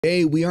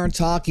Today, we are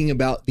talking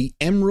about the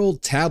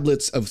Emerald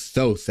Tablets of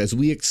Thoth as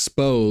we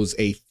expose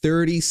a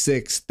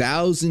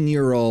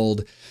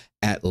 36,000-year-old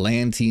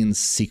Atlantean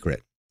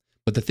secret.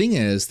 But the thing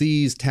is,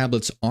 these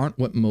tablets aren't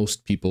what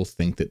most people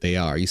think that they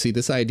are. You see,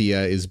 this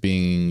idea is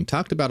being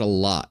talked about a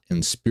lot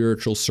in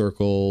spiritual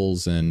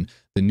circles and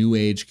the New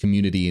Age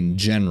community in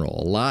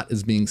general. A lot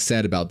is being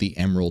said about the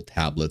Emerald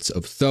Tablets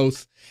of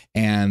Thoth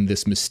and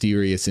this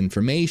mysterious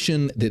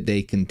information that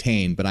they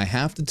contain. But I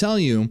have to tell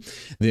you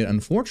that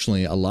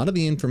unfortunately, a lot of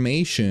the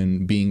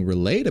information being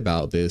relayed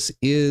about this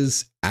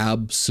is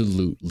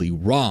absolutely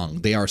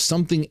wrong. They are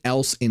something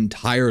else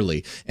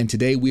entirely. And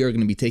today we are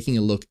going to be taking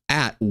a look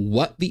at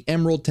what the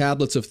Emerald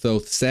Tablets of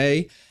Thoth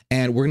say.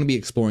 And we're going to be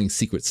exploring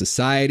secret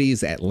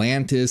societies,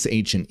 Atlantis,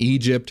 ancient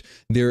Egypt.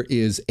 There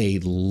is a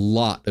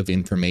lot of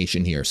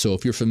information here. So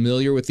if you're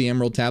familiar with the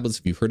Emerald Tablets,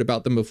 if you've heard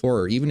about them before,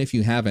 or even if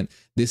you haven't,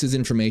 this is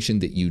information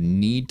that you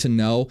need to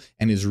know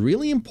and is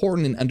really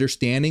important in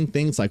understanding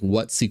things like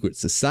what secret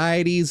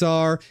societies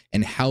are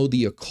and how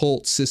the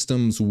occult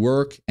systems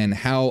work and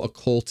how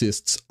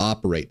occultists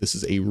operate. This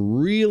is a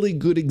really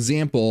good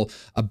example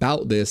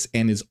about this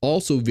and is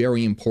also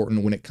very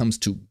important when it comes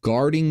to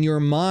guarding your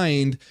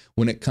mind,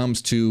 when it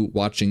comes to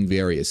watching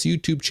various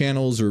YouTube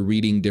channels or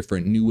reading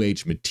different New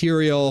Age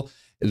material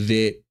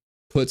that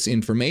puts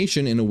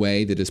information in a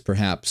way that is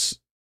perhaps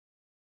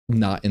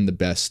not in the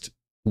best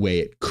way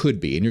it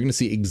could be. And you're going to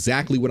see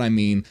exactly what I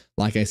mean.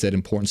 Like I said,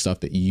 important stuff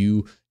that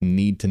you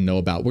need to know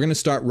about. We're going to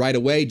start right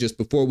away. Just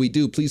before we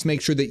do, please make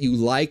sure that you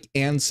like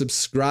and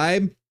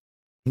subscribe,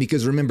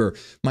 because remember,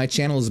 my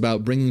channel is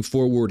about bringing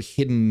forward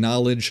hidden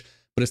knowledge,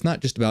 but it's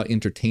not just about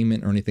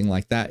entertainment or anything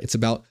like that. It's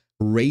about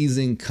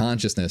raising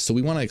consciousness. So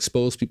we want to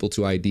expose people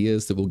to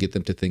ideas that will get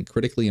them to think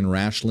critically and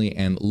rationally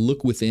and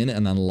look within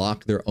and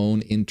unlock their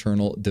own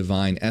internal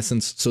divine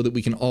essence so that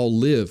we can all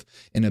live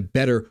in a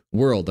better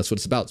world. That's what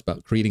it's about. It's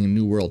about creating a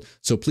new world.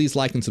 So please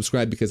like and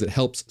subscribe because it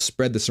helps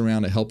spread this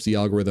around. It helps the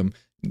algorithm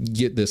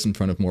get this in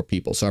front of more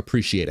people. So I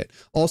appreciate it.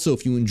 Also,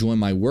 if you enjoy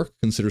my work,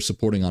 consider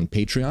supporting on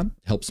Patreon. It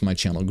helps my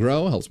channel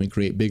grow, helps me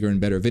create bigger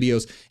and better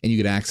videos, and you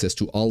get access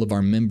to all of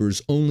our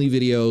members only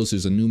videos.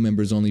 There's a new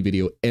members only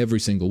video every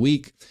single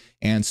week.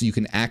 And so you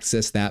can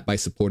access that by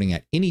supporting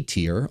at any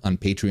tier on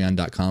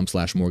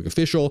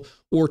patreon.com/MorgueOfficial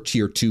or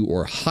tier 2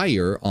 or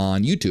higher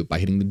on YouTube by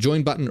hitting the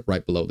join button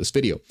right below this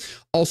video.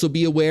 Also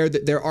be aware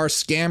that there are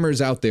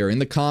scammers out there in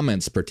the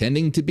comments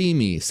pretending to be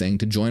me, saying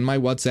to join my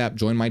WhatsApp,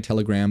 join my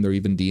Telegram. They're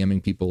even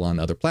DMing people on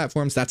other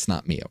platforms. That's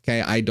not me, okay?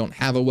 I don't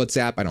have a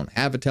WhatsApp. I don't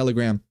have a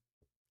Telegram.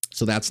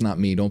 So that's not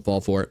me. Don't fall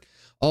for it.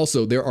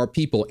 Also, there are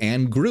people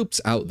and groups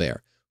out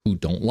there who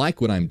don't like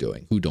what I'm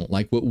doing, who don't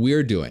like what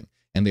we're doing.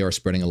 And they are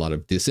spreading a lot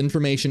of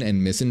disinformation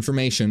and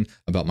misinformation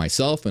about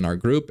myself and our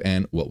group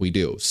and what we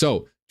do.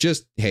 So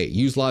just, hey,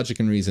 use logic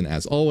and reason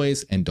as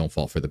always, and don't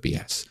fall for the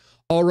BS.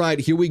 All right,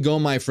 here we go,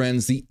 my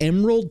friends, the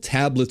Emerald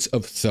Tablets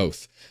of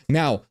Thoth.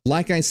 Now,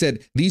 like I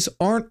said, these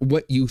aren't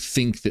what you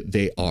think that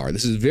they are.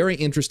 This is very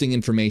interesting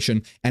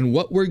information. And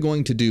what we're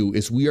going to do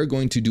is we are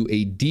going to do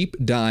a deep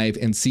dive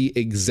and see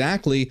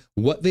exactly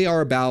what they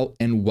are about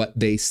and what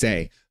they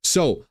say.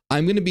 So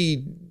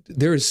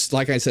there's,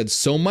 like I said,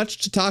 so much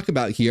to talk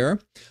about here,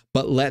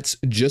 but let's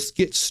just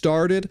get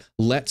started.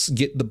 Let's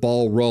get the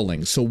ball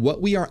rolling. So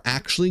what we are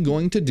actually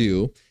going to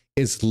do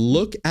is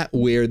look at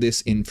where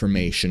this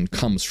information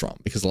comes from,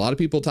 because a lot of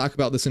people talk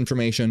about this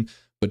information,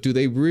 but do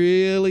they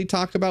really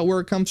talk about where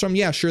it comes from?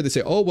 Yeah, sure. They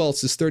say, oh, well,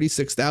 it's this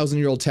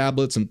 36,000-year-old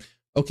tablets. And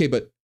okay,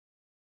 but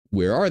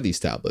where are these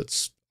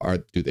tablets?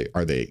 Do they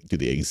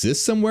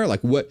exist somewhere?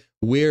 Like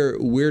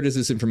where does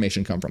this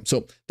information come from?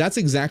 So that's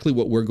exactly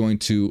what we're going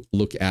to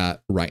look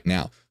at right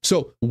now.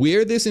 So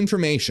where this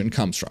information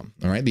comes from,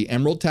 all right, the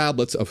Emerald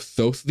Tablets of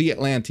Thoth the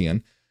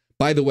Atlantean,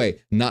 by the way,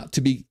 not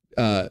to be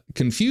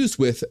confused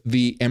with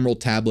the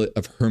Emerald Tablet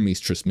of Hermes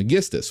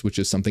Trismegistus, which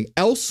is something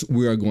else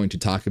we are going to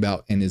talk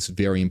about and is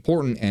very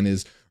important and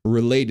is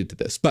related to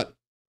this. But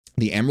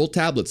the Emerald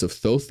Tablets of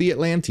Thoth the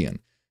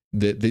Atlantean,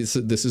 this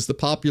is the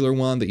popular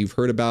one that you've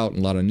heard about in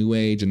a lot of New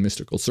Age and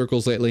mystical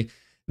circles lately.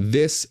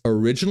 This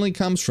originally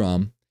comes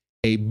from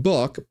a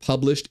book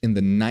published in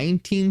the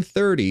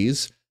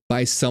 1930s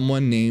by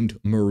someone named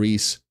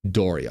Maurice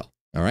Doreal.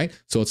 All right.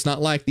 So it's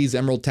not like these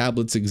Emerald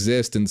Tablets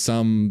exist in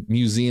some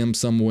museum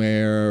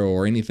somewhere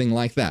or anything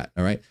like that.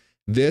 All right.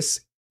 This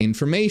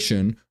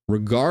information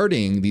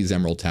regarding these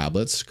Emerald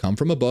Tablets come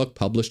from a book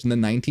published in the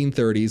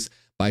 1930s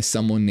by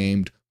someone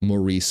named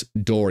Maurice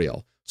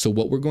Doreal. So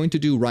what we're going to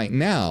do right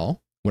now,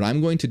 what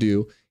I'm going to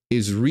do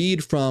is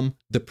read from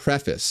the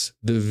preface,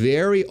 the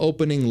very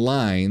opening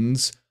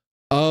lines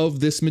of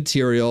this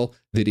material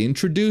that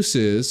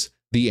introduces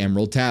the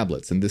Emerald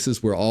Tablets. And this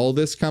is where all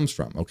this comes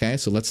from. Okay,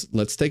 so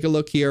let's take a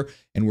look here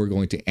and we're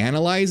going to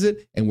analyze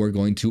it and we're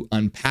going to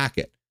unpack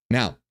it.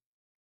 Now,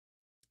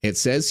 it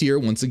says here,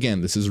 once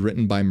again, this is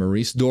written by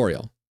Maurice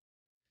Doreal.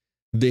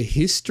 The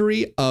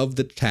history of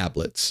the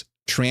tablets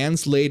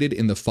translated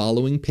in the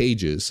following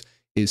pages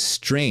is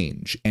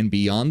strange and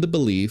beyond the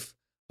belief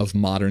of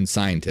modern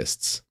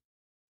scientists.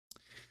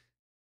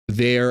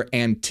 Their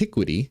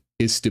antiquity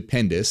is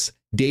stupendous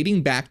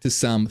dating back to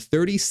some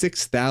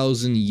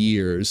 36,000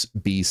 years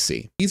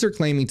BC. These are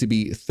claiming to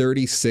be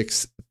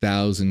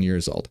 36,000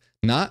 years old,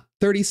 not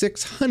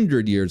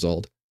 3,600 years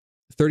old,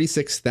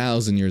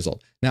 36,000 years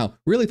old. Now,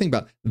 really think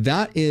about it.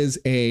 That is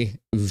a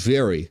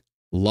very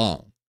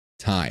long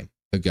time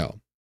ago.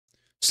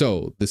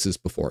 So this is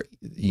before,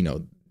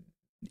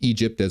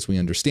 Egypt as we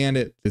understand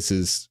it. This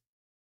is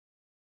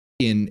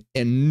an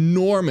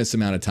enormous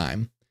amount of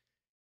time.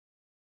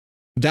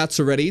 That's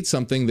already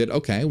something that,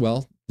 okay,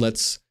 well,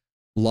 let's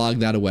log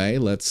that away.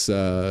 Let's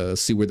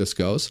see where this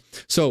goes.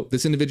 So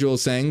this individual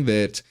is saying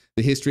that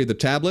the history of the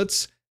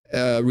tablets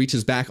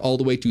reaches back all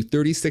the way to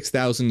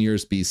 36,000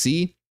 years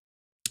BC.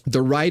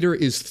 The writer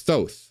is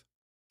Thoth,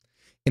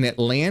 an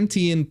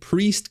Atlantean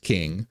priest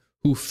king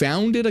who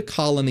founded a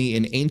colony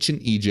in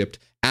ancient Egypt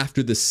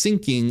after the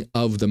sinking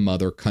of the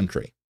mother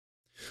country.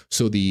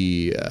 So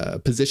the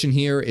position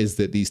here is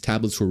that these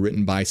tablets were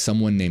written by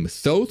someone named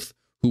Thoth,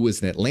 who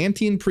was an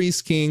Atlantean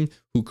priest king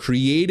who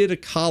created a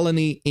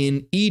colony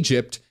in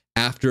Egypt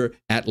after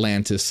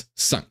Atlantis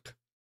sunk.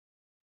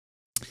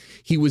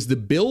 He was the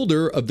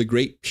builder of the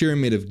Great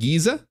Pyramid of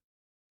Giza,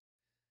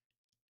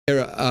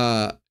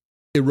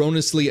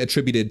 erroneously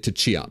attributed to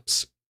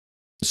Cheops.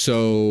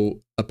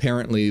 So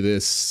apparently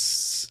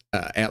this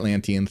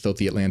Atlantean, Thoth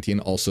the Atlantean,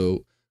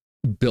 also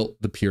built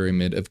the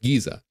Pyramid of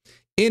Giza.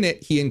 In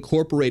it, he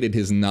incorporated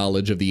his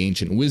knowledge of the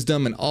ancient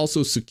wisdom and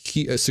also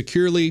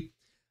securely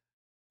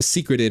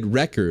secreted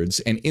records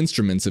and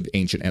instruments of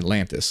ancient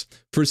Atlantis.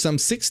 For some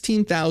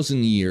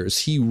 16,000 years,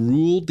 he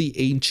ruled the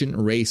ancient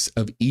race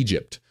of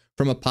Egypt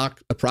from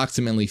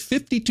approximately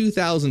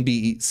 52,000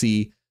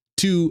 BC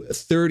to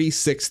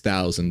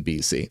 36,000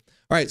 BC.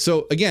 All right,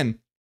 so again,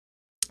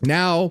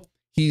 now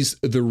he's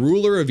the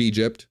ruler of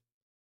Egypt,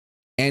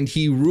 and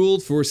he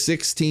ruled for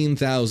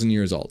 16,000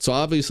 years old. So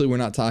obviously we're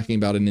not talking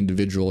about an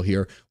individual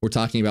here. We're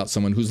talking about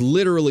someone who's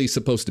literally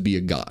supposed to be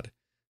a god.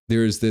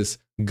 There's this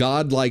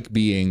godlike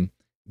being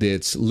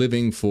that's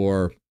living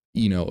for,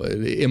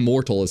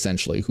 immortal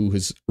essentially, who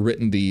has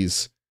written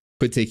these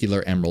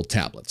particular emerald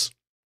tablets.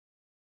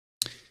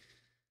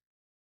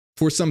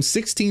 For some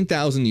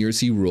 16,000 years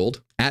he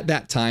ruled. At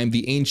that time,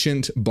 the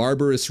ancient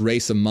barbarous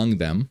race among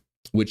them,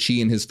 which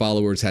he and his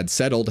followers had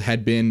settled,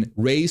 had been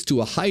raised to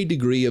a high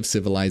degree of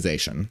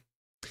civilization.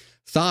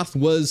 Thoth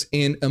was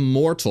an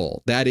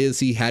immortal, that is,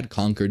 he had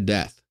conquered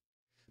death,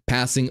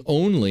 passing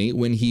only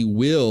when he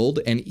willed,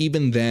 and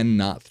even then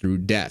not through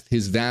death.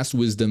 His vast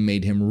wisdom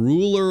made him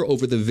ruler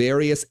over the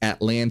various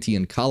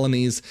Atlantean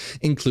colonies,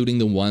 including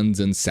the ones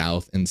in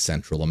South and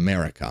Central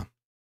America.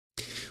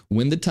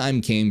 When the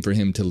time came for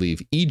him to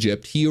leave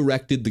Egypt, he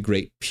erected the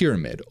Great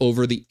Pyramid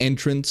over the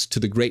entrance to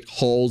the great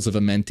halls of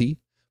Amenti,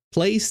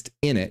 placed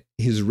in it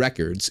his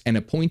records, and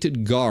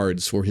appointed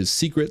guards for his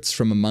secrets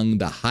from among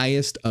the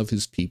highest of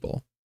his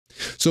people.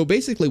 So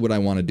basically what I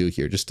want to do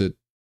here, just to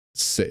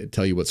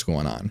tell you what's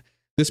going on,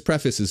 this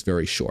preface is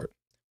very short.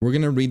 We're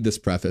going to read this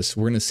preface.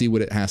 We're going to see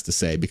what it has to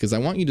say, because I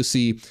want you to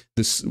see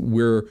this,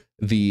 where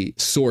the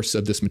source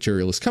of this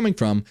material is coming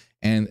from,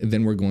 and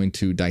then we're going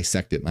to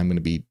dissect it. And I'm going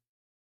to be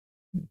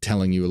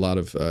telling you a lot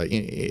of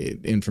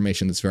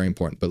information that's very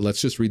important, but let's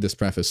just read this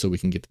preface so we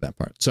can get to that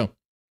part. So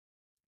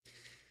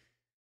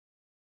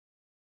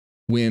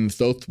when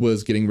Thoth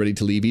was getting ready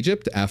to leave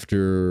Egypt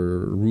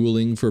after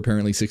ruling for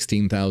apparently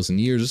 16,000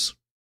 years,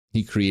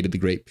 he created the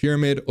Great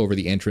Pyramid over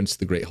the entrance to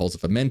the Great Halls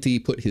of Amenti,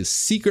 put his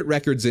secret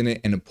records in it,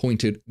 and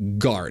appointed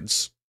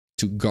guards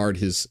to guard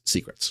his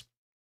secrets.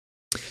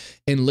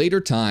 In later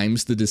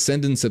times, the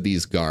descendants of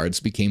these guards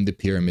became the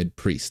pyramid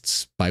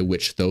priests, by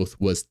which Thoth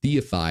was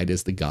deified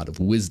as the god of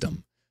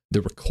wisdom,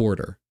 the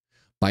recorder,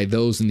 by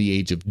those in the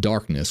age of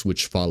darkness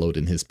which followed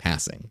in his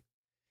passing.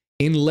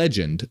 In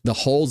legend, the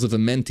halls of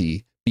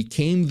Amenti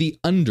became the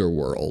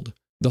underworld,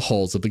 the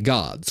halls of the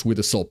gods, where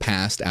the soul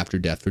passed after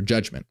death for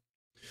judgment.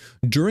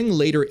 During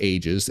later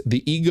ages,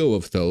 the ego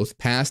of Thoth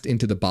passed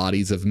into the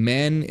bodies of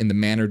men in the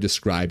manner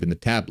described in the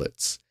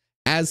tablets.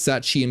 As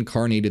such, he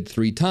incarnated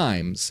 3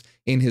 times,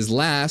 in his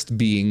last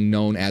being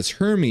known as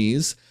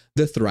Hermes,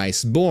 the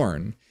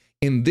thrice-born.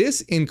 In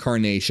this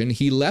incarnation,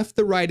 he left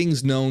the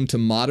writings known to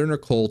modern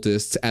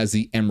occultists as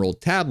the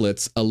Emerald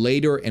Tablets, a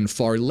later and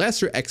far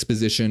lesser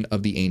exposition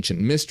of the ancient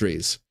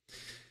mysteries.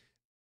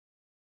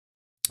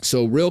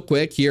 So real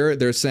quick here,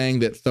 they're saying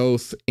that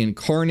Thoth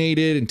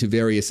incarnated into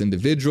various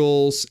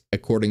individuals.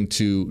 According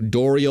to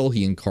Doriel,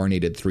 he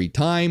incarnated 3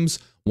 times.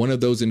 One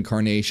of those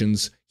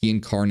incarnations, he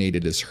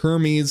incarnated as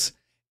Hermes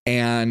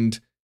and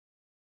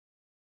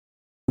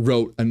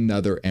wrote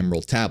another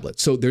Emerald Tablet.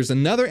 So there's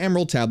another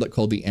Emerald Tablet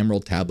called the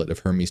Emerald Tablet of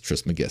Hermes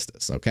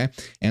Trismegistus, okay?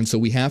 And so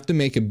we have to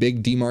make a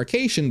big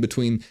demarcation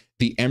between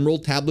the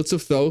Emerald Tablets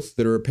of Thoth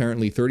that are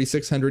apparently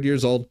 3,600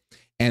 years old,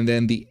 and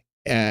then the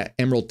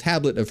Emerald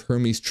Tablet of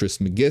Hermes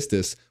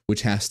Trismegistus,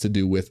 which has to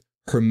do with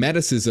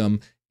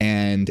Hermeticism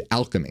and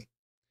alchemy,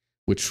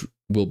 which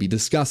we'll be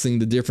discussing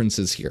the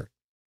differences here.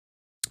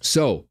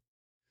 So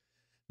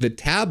the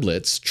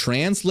tablets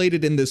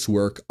translated in this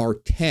work are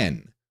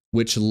 10,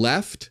 which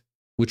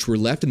which were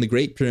left in the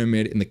Great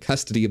Pyramid in the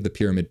custody of the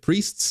pyramid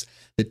priests.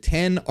 The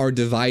 10 are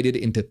divided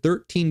into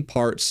 13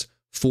 parts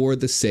for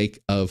the sake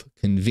of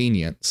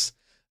convenience.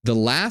 The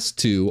last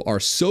 2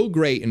 are so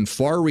great and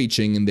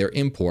far-reaching in their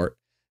import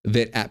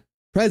that at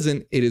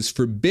present it is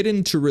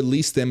forbidden to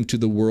release them to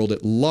the world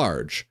at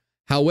large.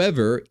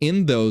 However,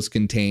 in those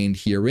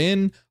contained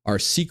herein are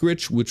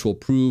secrets which will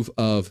prove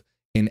of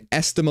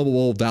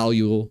inestimable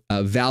value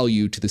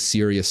to the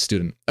serious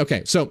student.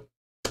 Okay, so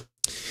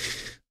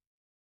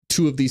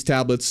 2 of these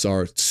tablets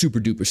are super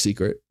duper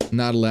secret,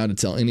 not allowed to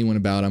tell anyone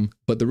about them,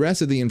 but the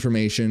rest of the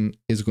information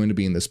is going to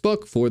be in this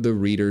book for the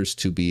readers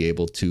to be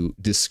able to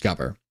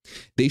discover.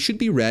 They should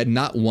be read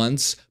not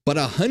once, but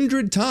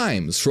 100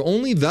 times, for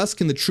only thus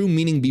can the true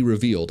meaning be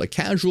revealed. A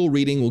casual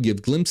reading will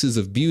give glimpses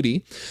of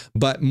beauty,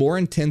 but more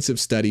intensive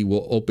study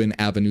will open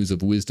avenues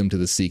of wisdom to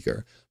the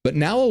seeker. But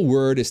now a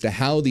word as to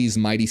how these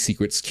mighty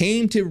secrets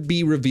came to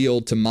be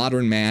revealed to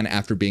modern man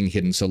after being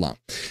hidden so long.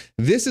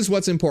 This is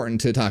what's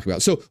important to talk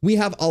about. So we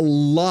have a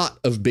lot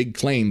of big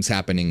claims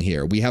happening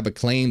here. We have a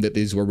claim that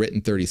these were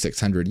written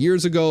 3,600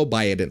 years ago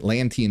by an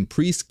Atlantean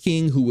priest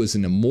king who was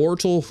an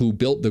immortal, who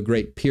built the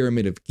Great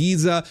Pyramid of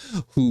Giza,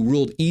 who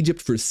ruled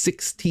Egypt for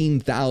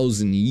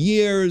 16,000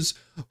 years,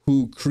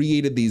 who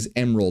created these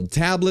emerald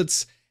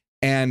tablets.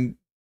 And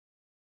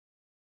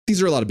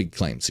these are a lot of big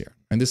claims here.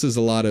 And this is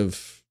a lot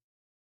of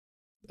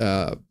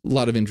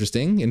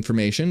interesting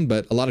information,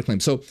 but a lot of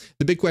claims. So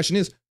the big question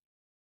is,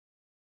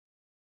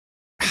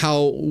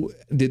 how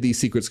did these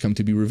secrets come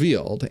to be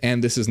revealed?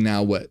 And this is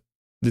now what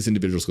this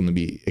individual is going to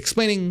be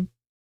explaining,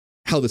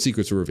 how the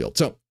secrets were revealed.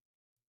 So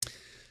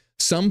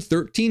some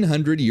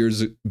 1,300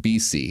 years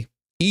BC,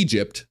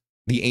 Egypt,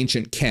 the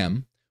ancient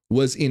Kem,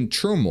 was in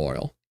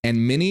turmoil,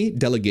 and many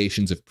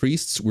delegations of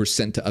priests were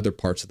sent to other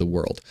parts of the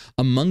world.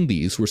 Among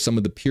these were some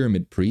of the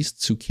pyramid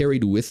priests who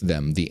carried with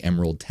them the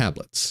emerald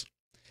tablets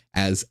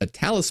as a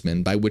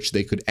talisman by which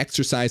they could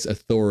exercise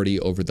authority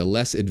over the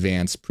less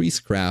advanced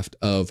priestcraft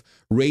of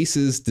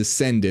races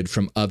descended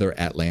from other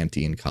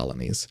Atlantean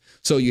colonies.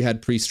 So you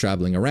had priests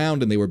traveling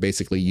around, and they were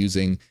basically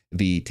using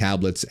the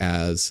tablets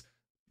as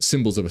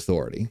symbols of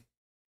authority.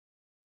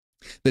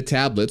 The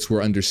tablets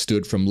were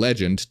understood from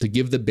legend to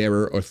give the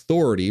bearer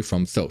authority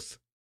from Thoth.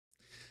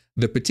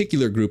 The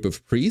particular group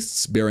of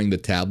priests bearing the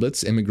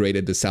tablets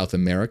immigrated to South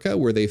America,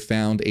 where they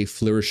found a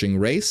flourishing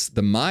race,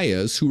 the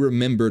Mayas, who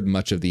remembered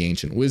much of the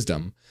ancient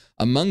wisdom.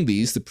 Among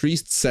these, the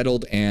priests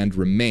settled and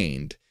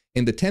remained.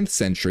 In the 10th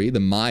century, the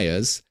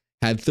Mayas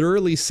had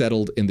thoroughly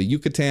settled in the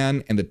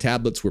Yucatan, and the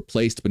tablets were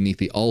placed beneath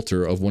the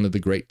altar of one of the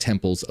great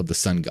temples of the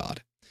sun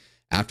god.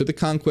 After the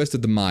conquest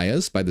of the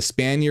Mayas by the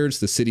Spaniards,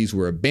 the cities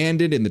were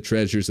abandoned and the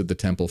treasures of the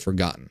temple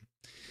forgotten.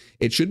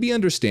 It should be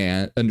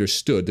understood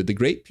that the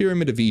Great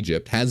Pyramid of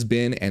Egypt has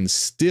been and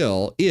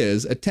still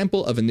is a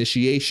temple of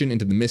initiation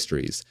into the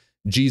mysteries.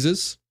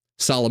 Jesus,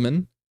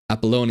 Solomon,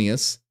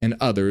 Apollonius, and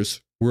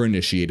others were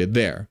initiated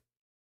there.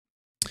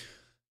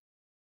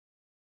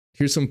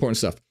 Here's some important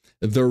stuff.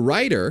 The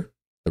writer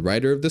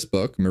of this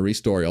book, Marie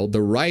Storial,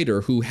 the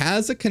writer who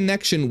has a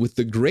connection with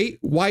the Great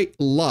White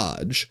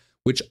Lodge,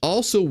 which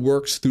also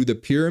works through the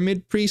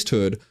pyramid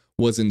priesthood,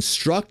 was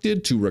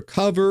instructed to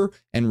recover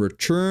and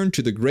return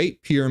to the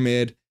Great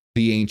Pyramid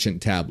the ancient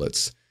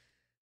tablets.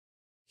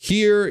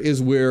 Here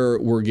is where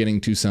we're getting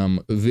to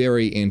some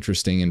very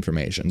interesting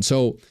information.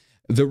 So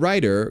the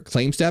writer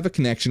claims to have a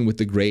connection with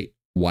the Great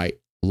White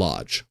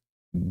Lodge.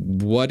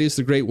 What is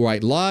the Great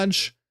White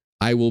Lodge?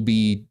 I will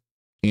be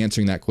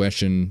answering that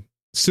question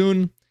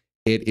soon.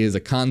 It is a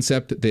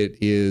concept that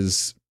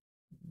is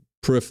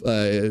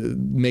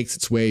makes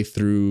its way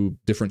through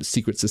different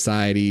secret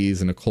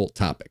societies and occult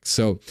topics.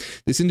 So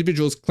this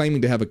individual is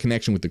claiming to have a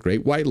connection with the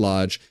Great White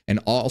Lodge and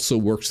also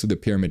works through the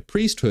pyramid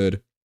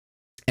priesthood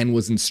and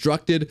was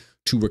instructed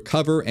to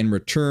recover and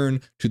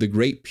return to the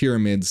Great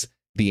Pyramids,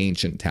 the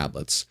ancient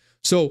tablets.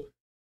 So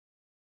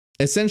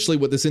essentially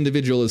what this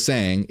individual is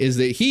saying is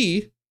that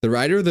he, the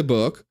writer of the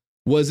book,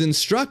 was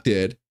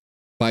instructed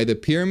by the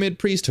pyramid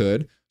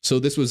priesthood. So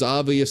this was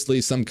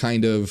obviously some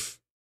kind of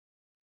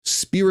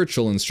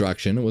spiritual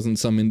instruction. It wasn't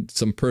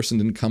some person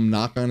didn't come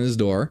knock on his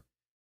door.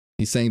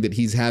 He's saying that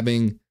he's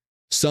having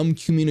some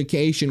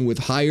communication with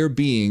higher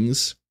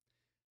beings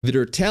that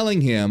are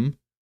telling him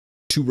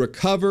to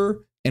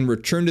recover and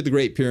return to the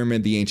Great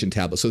Pyramid, the ancient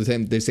tablets. So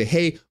they say,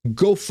 hey,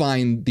 go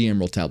find the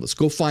emerald tablets.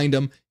 Go find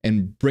them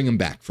and bring them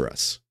back for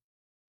us.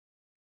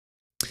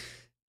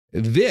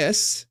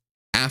 This,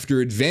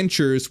 after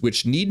adventures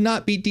which need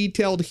not be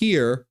detailed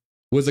here,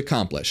 was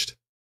accomplished.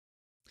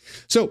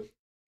 So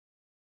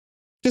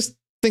just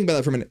think about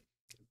that for a minute.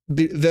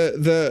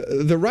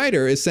 The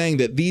writer is saying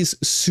that these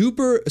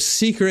super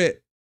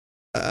secret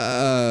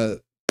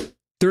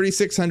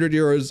 3,600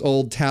 years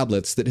old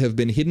tablets that have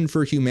been hidden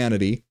for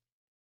humanity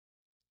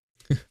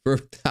for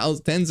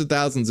tens of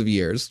thousands of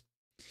years,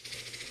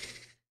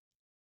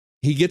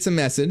 he gets a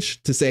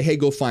message to say, hey,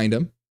 go find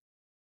them.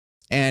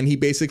 And he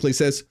basically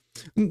says,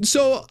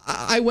 so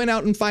I went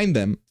out and found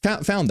them.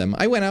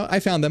 I went out, I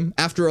found them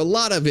after a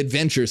lot of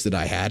adventures that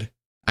I had.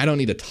 I don't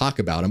need to talk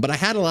about them, but I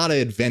had a lot of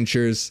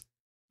adventures.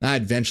 I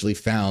eventually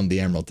found the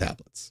emerald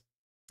tablets.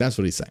 That's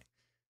what he's saying.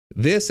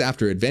 This,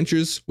 after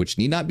adventures, which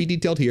need not be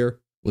detailed here,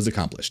 was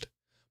accomplished.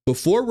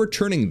 Before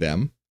returning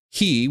them,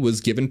 he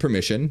was given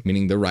permission,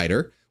 meaning the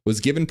writer, was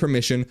given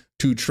permission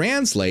to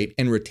translate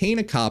and retain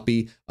a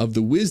copy of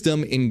the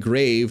wisdom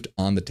engraved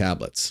on the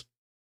tablets.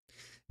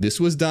 This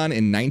was done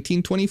in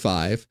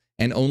 1925,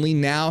 and only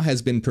now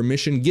has been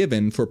permission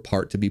given for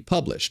part to be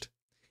published.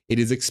 It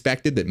is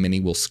expected that many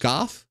will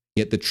scoff,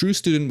 yet the true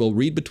student will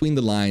read between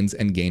the lines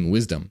and gain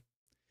wisdom.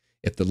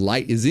 If the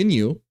light is in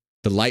you,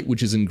 the light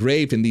which is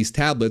engraved in these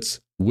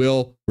tablets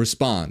will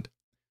respond.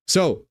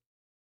 So,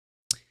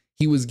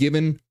 he was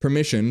given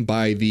permission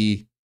by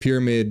the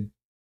pyramid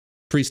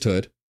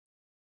priesthood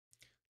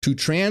to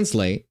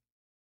translate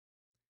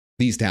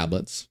these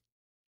tablets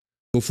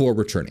before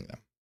returning them.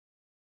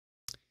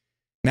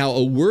 Now,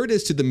 a word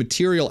as to the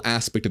material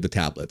aspect of the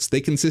tablets.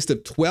 They consist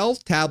of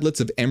 12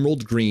 tablets of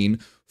emerald green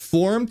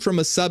formed from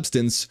a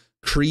substance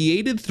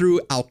created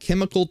through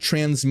alchemical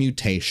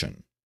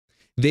transmutation.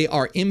 They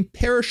are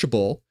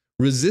imperishable,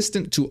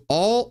 resistant to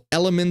all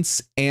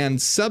elements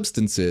and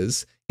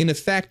substances. In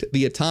effect,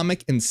 the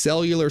atomic and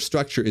cellular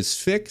structure is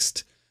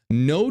fixed,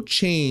 no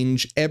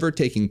change ever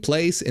taking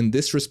place. In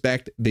this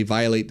respect, they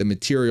violate the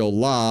material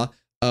law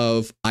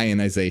of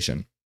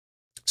ionization.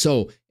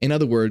 So, in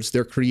other words,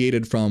 they're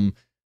created from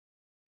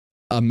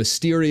a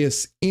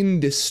mysterious,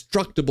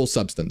 indestructible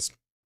substance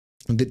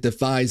that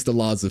defies the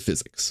laws of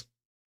physics.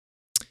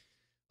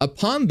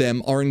 Upon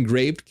them are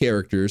engraved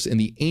characters in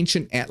the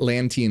ancient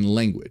Atlantean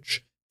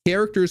language,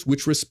 characters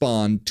which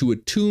respond to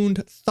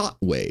attuned thought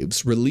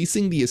waves,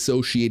 releasing the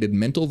associated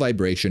mental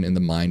vibration in the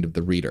mind of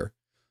the reader.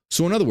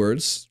 So in other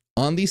words,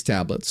 on these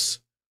tablets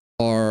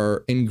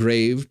are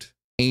engraved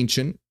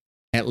ancient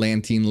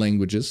Atlantean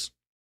languages,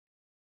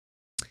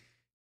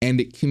 and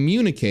it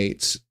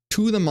communicates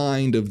to the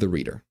mind of the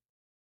reader.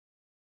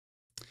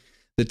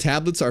 The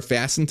tablets are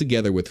fastened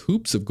together with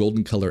hoops of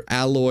golden color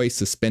alloy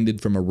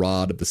suspended from a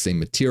rod of the same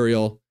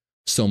material.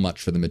 So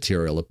much for the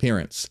material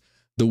appearance.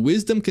 The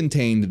wisdom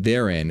contained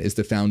therein is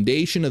the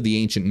foundation of the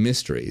ancient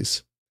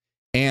mysteries.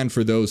 And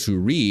for those who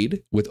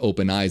read with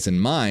open eyes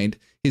and mind,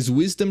 his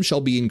wisdom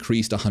shall be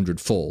increased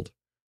 100-fold.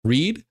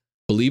 Read,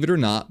 believe it or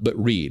not, but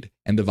read,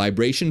 and the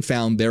vibration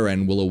found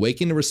therein will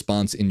awaken a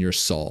response in your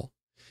soul.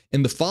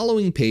 In the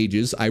following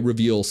pages, I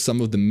reveal some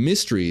of the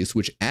mysteries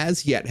which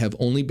as yet have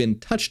only been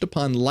touched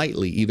upon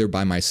lightly either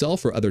by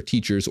myself or other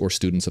teachers or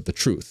students of the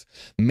truth.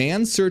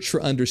 Man's search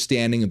for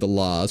understanding of the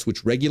laws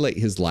which regulate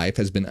his life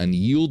has been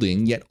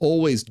unyielding, yet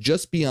always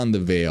just beyond the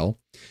veil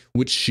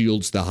which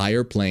shields the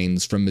higher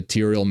planes from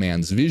material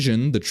man's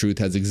vision. The truth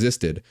has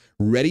existed,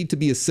 ready to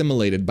be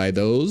assimilated by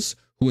those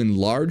who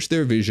enlarge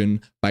their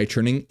vision by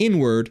turning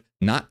inward,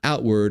 not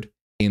outward,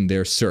 in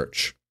their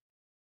search.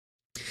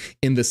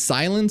 In the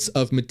silence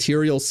of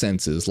material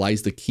senses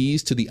lies the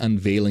keys to the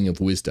unveiling of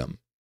wisdom.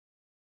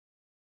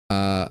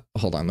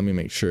 Hold on, let me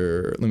make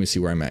sure. Let me see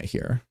where I'm at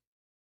here.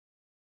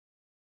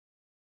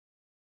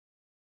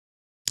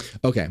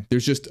 Okay,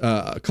 there's just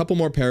a couple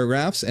more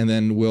paragraphs and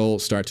then we'll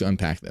start to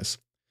unpack this.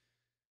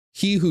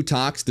 He who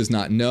talks does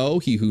not know,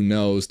 he who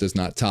knows does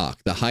not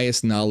talk. The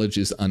highest knowledge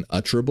is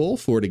unutterable,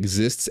 for it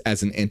exists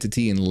as an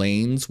entity in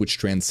lanes which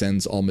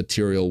transcends all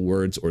material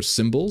words or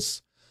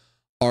symbols.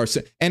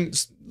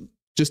 And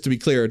just to be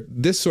clear,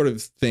 this sort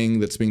of thing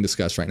that's being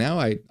discussed right now,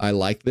 I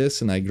like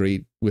this and I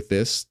agree with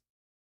this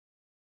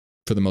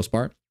for the most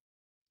part.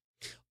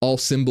 All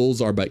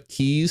symbols are but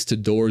keys to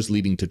doors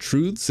leading to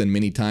truths, and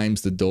many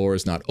times the door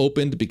is not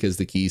opened because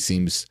the key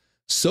seems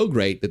so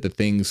great that the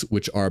things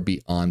which are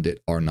beyond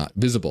it are not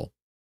visible.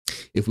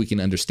 If we can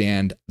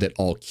understand that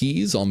all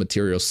keys, all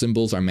material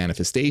symbols are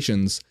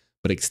manifestations,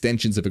 but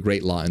extensions of a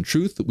great law and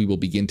truth, we will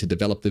begin to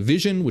develop the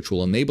vision which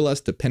will enable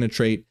us to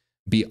penetrate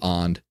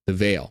beyond the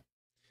veil.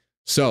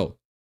 So,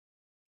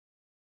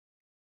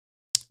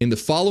 in the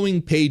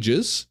following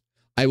pages,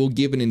 I will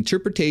give an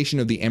interpretation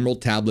of the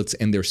emerald tablets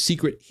and their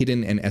secret,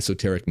 hidden, and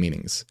esoteric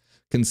meanings.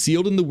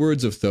 Concealed in the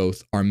words of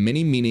Thoth are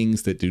many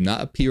meanings that do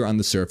not appear on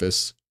the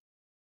surface.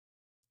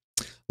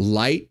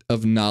 Light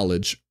of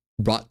knowledge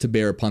brought to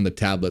bear upon the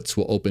tablets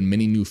will open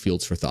many new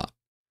fields for thought.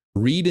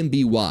 Read and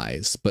be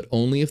wise, but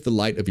only if the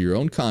light of your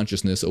own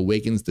consciousness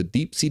awakens the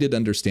deep-seated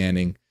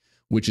understanding,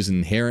 which is an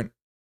inherent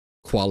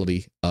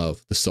quality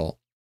of the soul.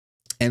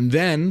 And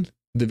then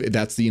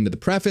that's the end of the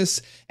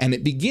preface, and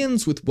it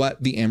begins with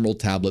what the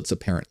emerald tablets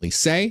apparently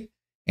say,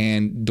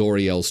 and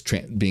Doriel's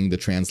being the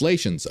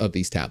translations of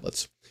these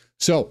tablets.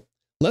 So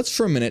let's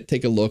for a minute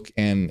take a look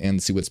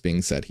and see what's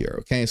being said here.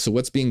 Okay, so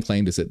what's being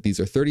claimed is that these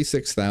are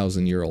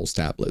 36,000-year-old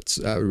tablets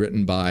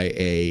written by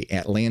a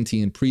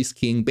Atlantean priest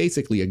king,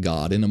 basically a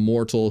god, an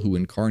immortal who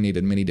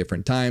incarnated many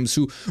different times,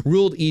 who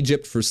ruled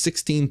Egypt for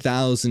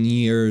 16,000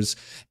 years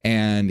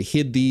and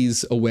hid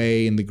these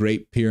away in the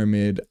Great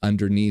Pyramid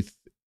underneath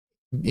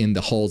in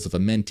the halls of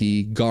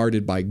Amenti,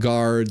 guarded by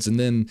guards, and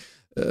then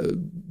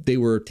they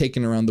were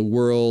taken around the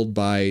world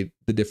by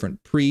the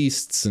different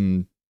priests,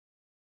 and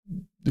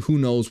who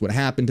knows what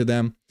happened to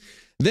them.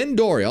 Then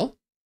Doriel,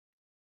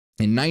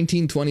 in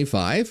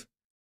 1925,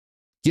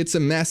 gets a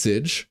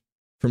message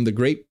from the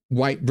Great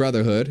White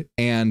Brotherhood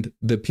and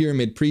the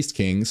Pyramid Priest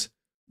Kings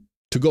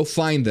to go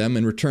find them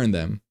and return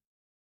them.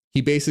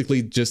 He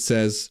basically just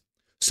says,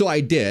 so I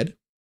did.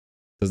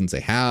 Doesn't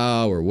say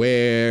how or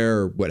where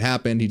or what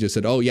happened. He just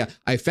said, oh yeah,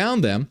 I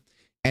found them.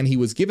 And he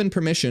was given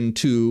permission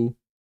to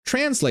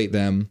translate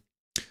them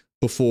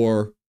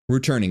before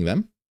returning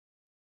them.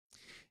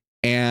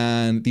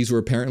 And these were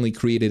apparently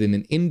created in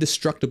an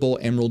indestructible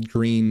emerald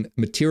green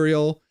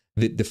material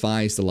that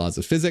defies the laws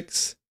of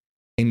physics,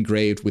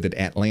 engraved with an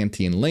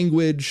Atlantean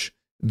language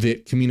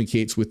that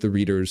communicates with the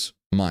reader's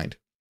mind.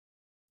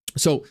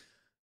 So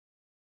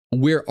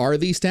where are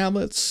these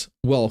tablets?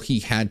 Well, he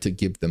had to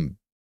give them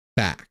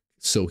back.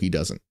 So he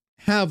doesn't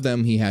have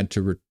them. He had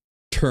to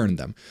return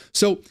them.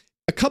 So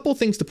a couple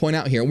things to point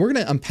out here. We're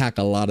going to unpack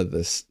a lot of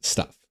this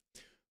stuff.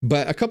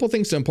 But a couple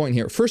things to point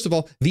here. First of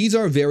all, these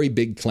are very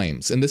big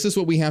claims. And this is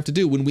what we have to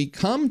do when we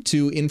come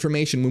to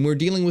information, when we're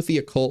dealing with the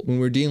occult, when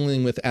we're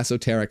dealing with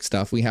esoteric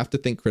stuff, we have to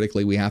think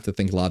critically. We have to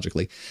think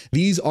logically.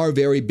 These are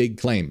very big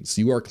claims.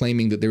 You are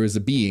claiming that there is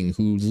a being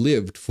who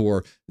lived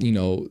for,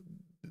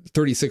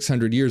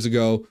 3,600 years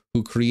ago,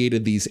 who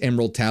created these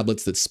emerald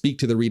tablets that speak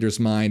to the reader's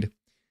mind.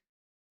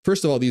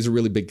 First of all, these are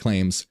really big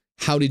claims.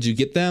 How did you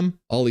get them?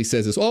 All he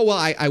says is, oh, well,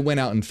 I went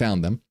out and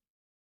found them.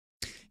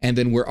 And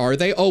then where are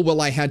they? Oh,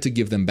 well, I had to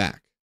give them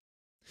back.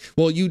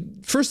 Well,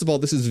 first of all,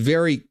 this is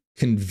very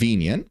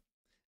convenient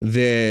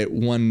that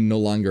one no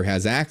longer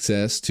has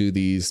access to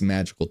these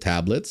magical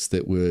tablets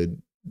that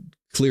would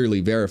clearly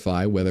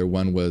verify whether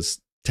one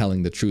was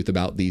telling the truth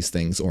about these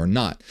things or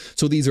not.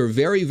 So these are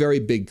very, very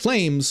big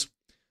claims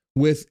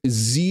with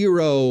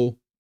zero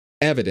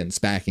evidence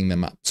backing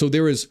them up. So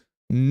this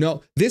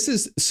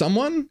is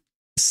someone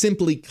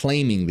simply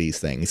claiming these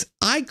things.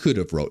 I could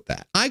have wrote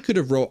that. I could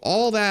have wrote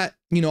all that.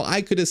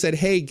 I could have said,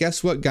 hey,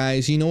 guess what,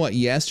 guys? You know what?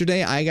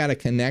 Yesterday, I got a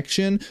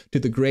connection to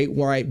the Great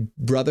White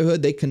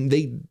Brotherhood.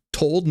 They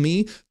told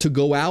me to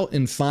go out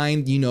and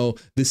find,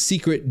 the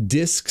secret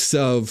discs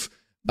of,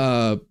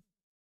 I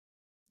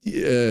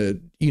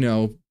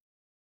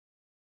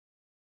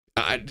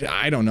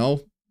don't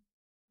know,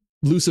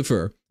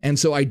 Lucifer. And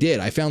so I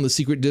did. I found the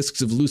secret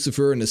discs of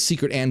Lucifer in a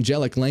secret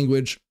angelic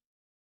language.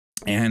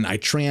 And I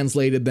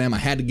translated them. I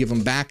had to give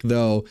them back,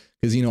 though,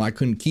 because, I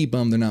couldn't keep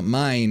them. They're not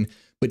mine.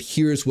 But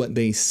here's what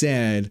they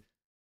said.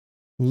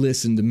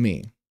 Listen to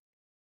me.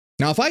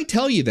 Now, if I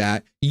tell you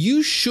that,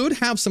 you should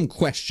have some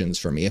questions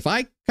for me. If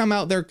I come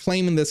out there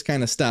claiming this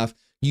kind of stuff,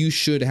 you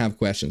should have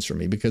questions for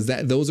me, because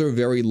those are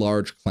very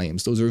large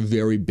claims. Those are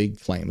very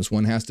big claims.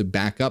 One has to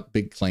back up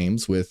big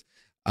claims with,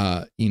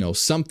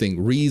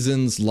 something,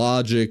 reasons,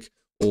 logic,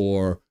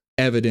 or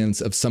evidence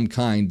of some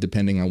kind,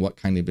 depending on what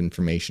kind of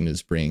information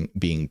is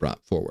being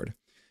brought forward.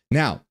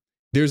 Now,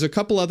 there's a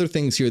couple other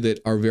things here that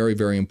are very,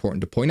 very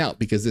important to point out,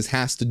 because this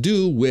has to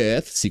do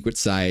with secret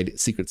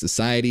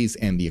societies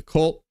and the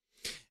occult.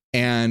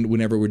 And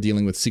whenever we're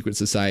dealing with secret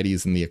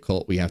societies and the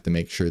occult, we have to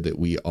make sure that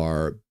we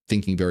are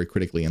thinking very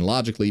critically and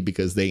logically,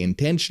 because they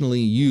intentionally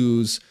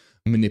use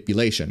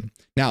manipulation.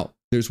 Now,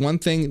 there's one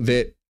thing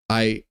that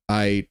I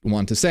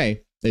want to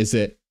say is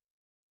that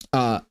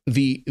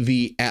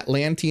the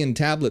Atlantean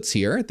tablets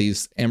here,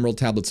 these emerald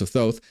tablets of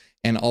Thoth,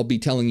 and I'll be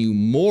telling you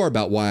more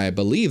about why I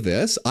believe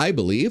this. I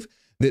believe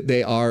that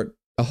they are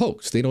a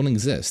hoax. They don't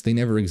exist. They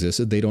never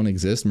existed. They don't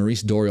exist.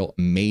 Maurice Doreal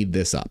made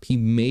this up. He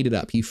made it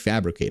up. He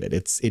fabricated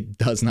it. It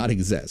does not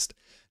exist.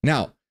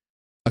 Now,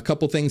 a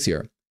couple things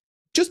here.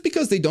 Just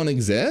because they don't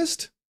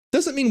exist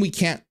doesn't mean we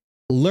can't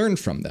learn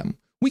from them.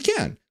 We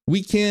can.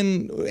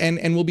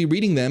 And we'll be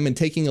reading them and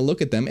taking a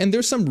look at them. And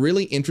there's some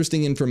really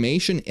interesting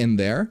information in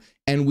there,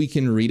 and we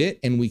can read it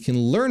and we can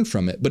learn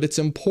from it. But it's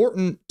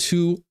important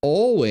to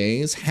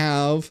always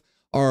have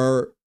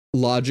our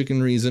logic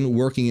and reason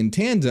working in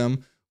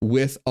tandem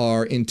with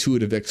our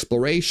intuitive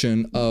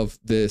exploration of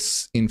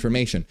this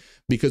information,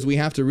 because we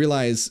have to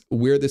realize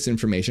where this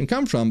information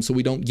comes from so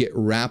we don't get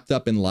wrapped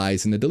up in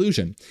lies and a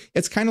delusion.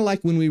 It's kind of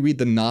like when we read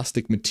the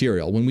Gnostic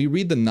material. When we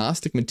read the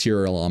Gnostic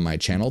material on my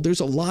channel, there's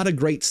a lot of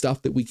great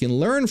stuff that we can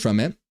learn from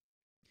it,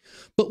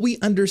 but we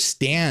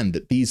understand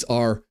that these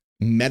are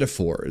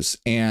metaphors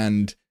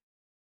and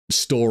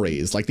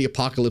stories. Like the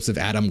Apocalypse of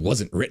Adam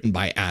wasn't written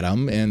by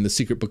Adam, and the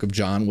Secret Book of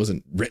John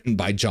wasn't written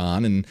by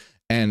John, and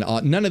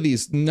none of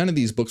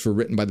these books were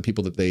written by the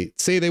people that they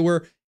say they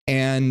were,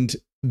 and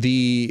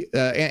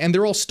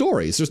they're all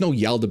stories. There's no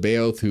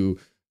Yaldabaoth who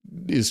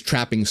is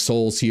trapping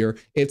souls here.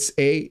 It's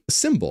a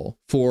symbol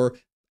for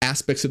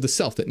aspects of the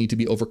self that need to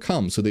be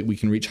overcome so that we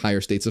can reach higher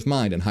states of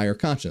mind and higher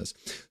consciousness.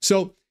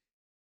 So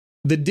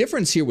the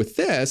difference here with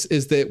this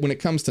is that when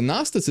it comes to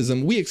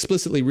Gnosticism, we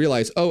explicitly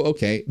realize, oh,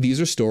 okay, these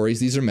are stories,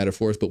 these are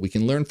metaphors, but we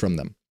can learn from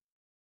them.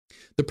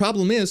 The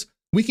problem is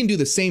we can do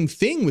the same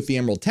thing with the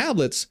Emerald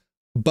Tablets,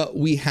 but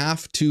we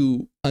have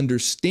to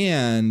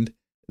understand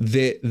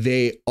that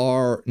they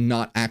are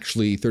not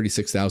actually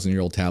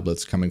 36,000-year-old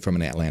tablets coming from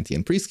an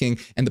Atlantean priest king.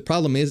 And the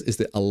problem is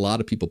that a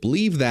lot of people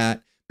believe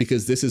that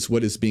because this is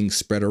what is being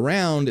spread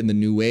around in the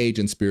New Age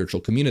and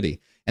spiritual community.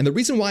 And the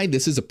reason why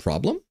this is a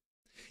problem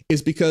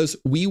is because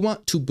we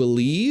want to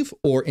believe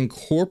or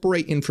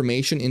incorporate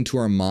information into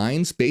our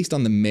minds based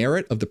on the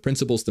merit of the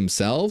principles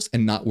themselves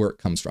and not where it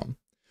comes from.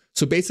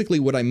 So basically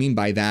what I mean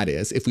by that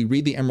is if we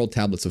read the Emerald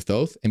Tablets of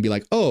Thoth and be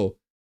like, oh,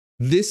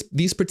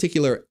 these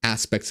particular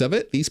aspects of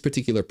it, these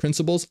particular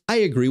principles, I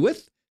agree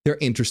with, they're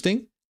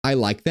interesting, I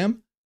like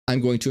them,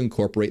 I'm going to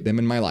incorporate them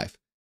in my life.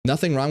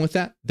 Nothing wrong with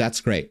that,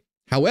 that's great.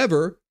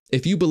 However,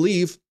 if you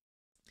believe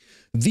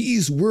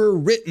these were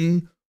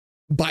written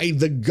by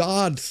the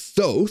god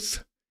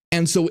Thoth,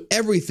 and so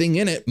everything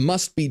in it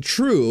must be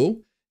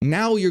true,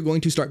 now you're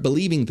going to start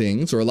believing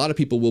things, or a lot of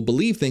people will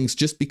believe things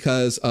just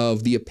because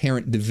of the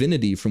apparent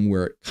divinity from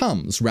where it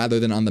comes,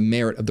 rather than on the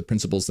merit of the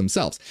principles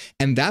themselves.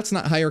 And that's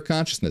not higher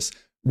consciousness.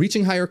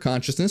 Reaching higher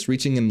consciousness,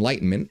 reaching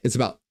enlightenment, is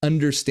about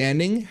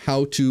understanding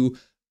how to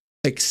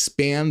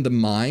expand the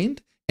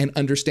mind and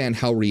understand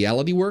how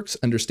reality works,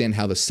 understand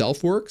how the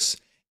self works,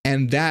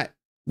 and that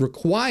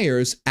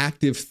requires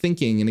active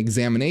thinking and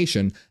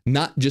examination,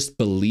 not just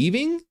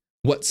believing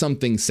what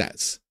something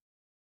says.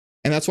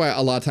 And that's why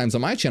a lot of times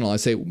on my channel, I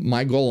say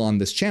my goal on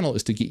this channel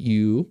is to get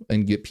you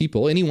and get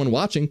people, anyone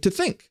watching, to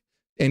think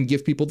and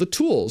give people the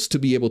tools to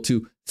be able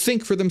to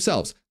think for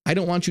themselves. I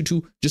don't want you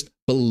to just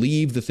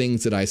believe the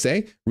things that I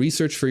say,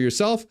 research for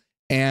yourself.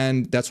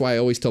 And that's why I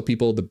always tell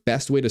people the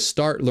best way to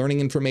start learning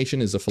information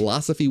is a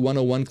Philosophy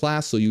 101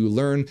 class. So you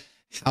learn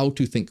how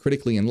to think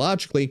critically and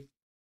logically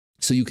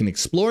so you can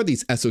explore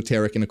these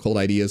esoteric and occult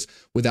ideas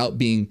without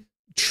being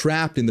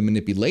trapped in the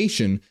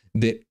manipulation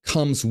that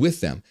comes with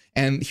them.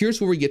 And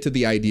here's where we get to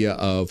the idea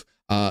of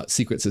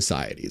secret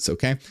societies,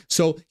 okay?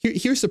 So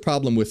here's the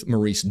problem with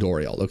Maurice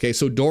Doreal, okay?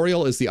 So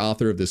Doreal is the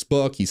author of this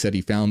book. He said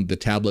he found the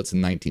tablets in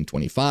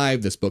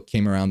 1925. This book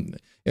came around,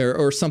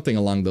 or something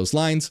along those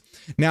lines.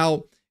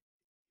 Now,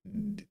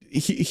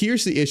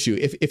 here's the issue.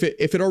 If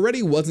it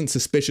already wasn't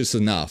suspicious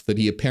enough that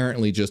he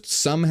apparently just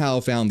somehow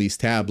found these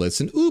tablets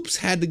and oops,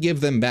 had to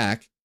give them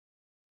back,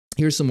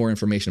 here's some more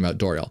information about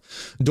Doreal.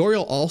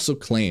 Doreal also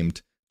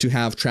claimed to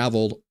have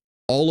traveled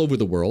all over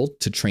the world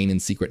to train in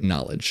secret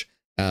knowledge,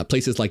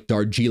 places like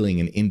Darjeeling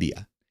in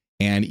India,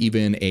 and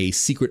even a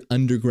secret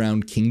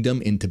underground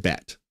kingdom in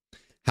Tibet.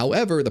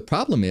 However, the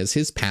problem is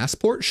his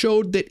passport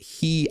showed that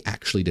he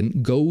actually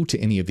didn't go to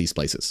any of these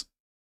places.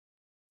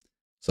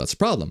 So that's a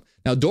problem.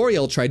 Now,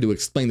 Doreal tried to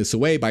explain this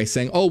away by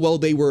saying, oh, well,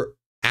 they were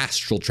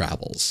astral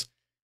travels.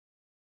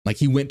 Like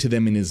he went to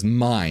them in his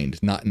mind,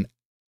 not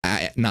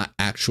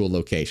actual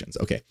locations.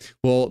 Okay,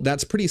 well,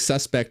 that's pretty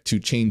suspect to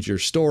change your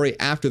story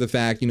after the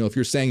fact. You know, if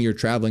you're saying you're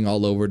traveling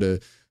all over to,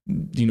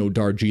 you know,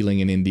 Darjeeling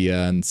in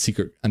India and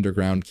secret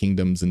underground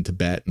kingdoms in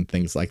Tibet and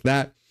things like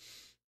that,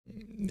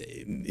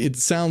 it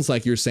sounds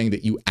like you're saying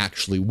that you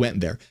actually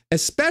went there.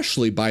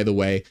 Especially, by the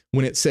way,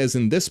 when it says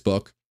in this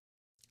book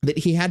that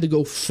he had to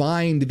go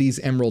find these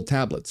emerald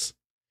tablets.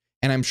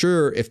 And I'm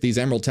sure if these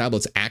emerald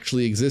tablets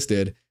actually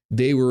existed,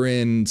 they were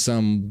in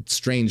some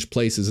strange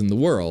places in the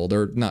world,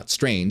 or not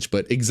strange,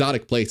 but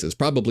exotic places,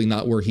 probably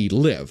not where he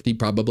lived. He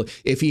probably,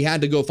 if he had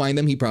to go find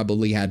them, he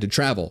probably had to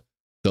travel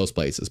those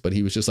places. But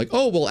he was just like,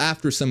 oh, well,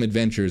 after some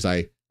adventures,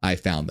 I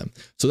found them.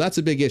 So that's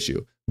a big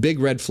issue. Big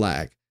red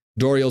flag.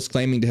 Doreal's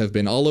claiming to have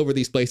been all over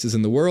these places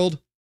in the world.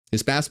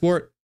 His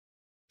passport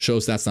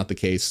shows that's not the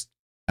case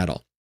at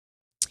all.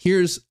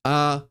 Here's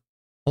a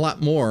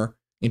lot more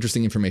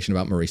interesting information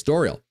about Maurice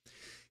Doreal.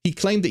 He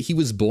claimed that he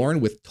was born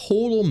with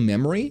total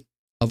memory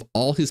of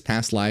all his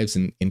past lives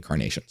and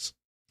incarnations.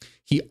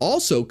 He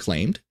also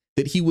claimed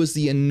that he was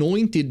the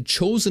anointed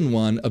chosen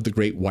one of the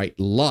Great White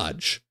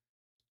Lodge.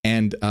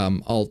 And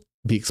I'll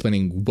be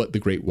explaining what the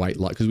Great White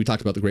Lodge, because we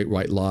talked about the Great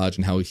White Lodge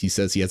and how he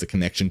says he has a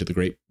connection to the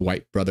Great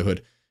White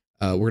Brotherhood.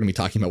 We're going to be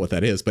talking about what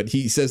that is, but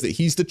he says that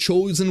he's the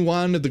chosen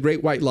one of the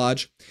Great White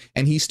Lodge,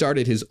 and he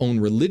started his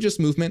own religious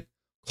movement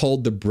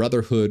called the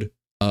Brotherhood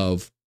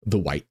of the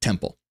White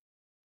Temple.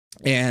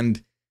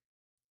 And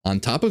on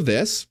top of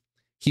this,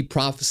 he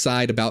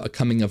prophesied about a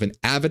coming of an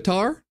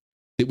avatar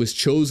that was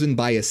chosen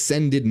by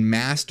ascended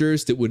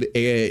masters that would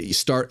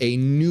start a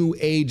new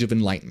age of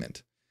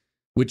enlightenment,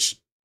 which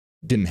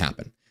didn't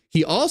happen.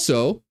 He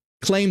also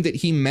claimed that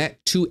he met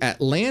two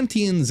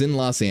Atlanteans in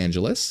Los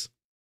Angeles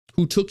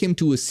who took him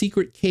to a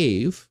secret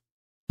cave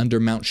under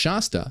Mount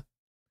Shasta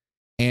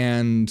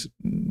and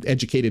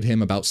educated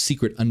him about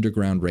secret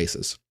underground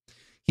races.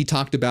 He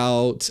talked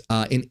about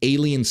an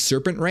alien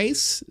serpent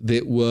race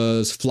that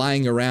was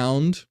flying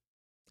around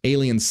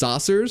alien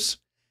saucers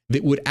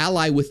that would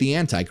ally with the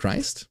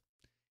Antichrist,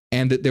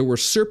 and that there were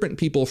serpent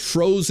people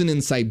frozen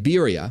in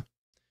Siberia,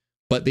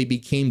 but they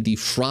became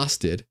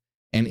defrosted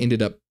and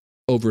ended up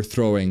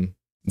overthrowing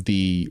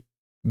the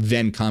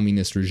then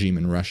communist regime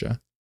in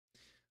Russia.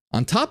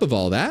 On top of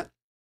all that,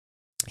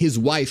 his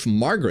wife,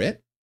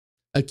 Margaret,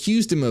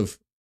 accused him of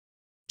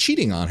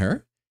cheating on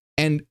her,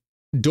 and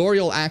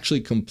Doreal actually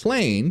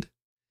complained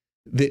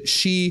that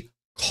she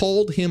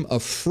called him a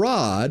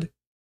fraud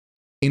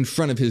in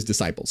front of his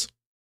disciples.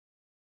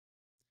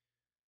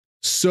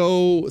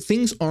 So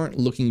things aren't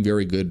looking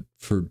very good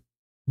for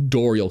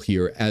Doreal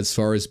here as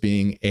far as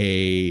being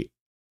a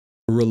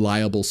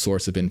reliable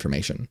source of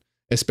information,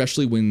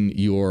 especially when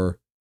you're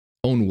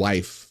own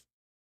wife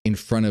in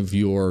front of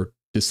your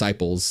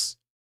disciples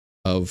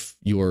of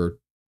your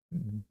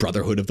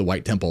Brotherhood of the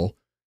White Temple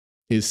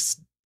is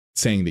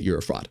saying that you're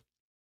a fraud.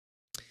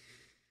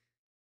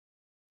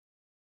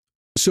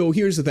 So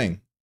here's the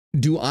thing.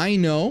 Do I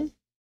know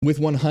with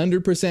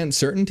 100%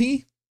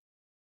 certainty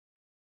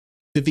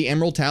that the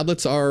Emerald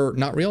Tablets are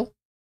not real?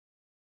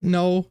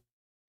 No.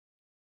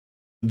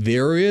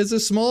 There is a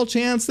small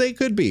chance they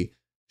could be.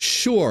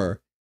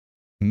 Sure,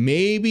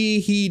 maybe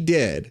he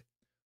did.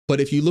 But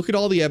if you look at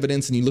all the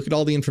evidence and you look at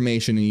all the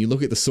information and you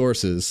look at the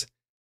sources,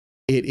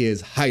 it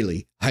is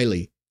highly,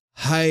 highly,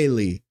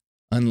 highly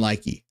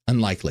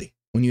unlikely.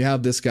 When you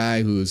have this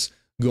guy who's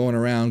going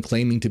around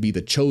claiming to be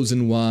the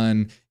chosen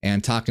one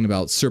and talking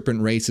about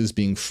serpent races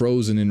being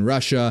frozen in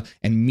Russia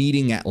and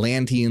meeting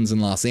Atlanteans in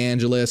Los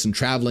Angeles and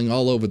traveling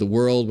all over the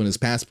world when his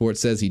passport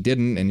says he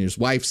didn't, and his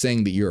wife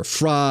saying that you're a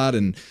fraud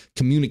and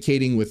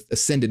communicating with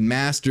ascended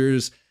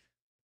masters,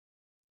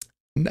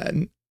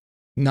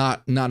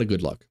 not a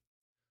good look.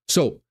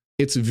 So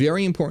it's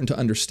very important to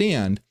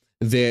understand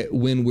that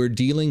when we're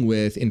dealing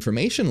with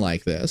information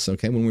like this,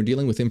 okay,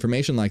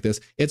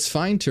 it's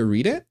fine to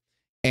read it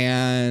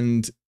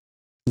and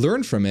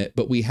learn from it,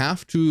 but we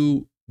have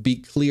to be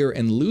clear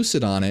and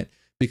lucid on it,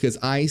 because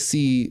I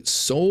see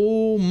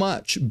so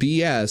much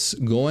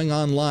BS going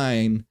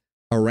online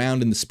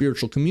around in the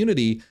spiritual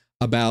community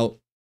about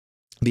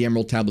the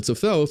Emerald Tablets of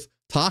Thoth,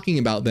 talking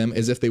about them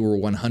as if they were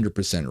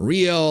 100%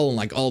 real and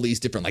like all these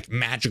different like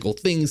magical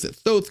things that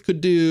Thoth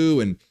could do.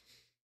 And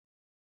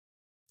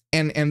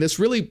this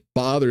really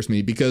bothers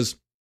me, because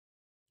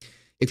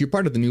if you're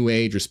part of the New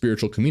Age or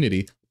spiritual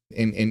community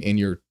and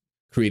you're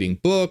creating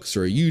books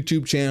or a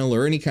YouTube channel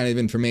or any kind of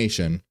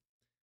information,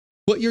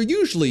 what you're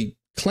usually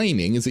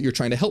claiming is that you're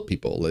trying to help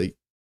people, like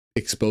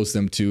expose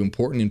them to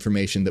important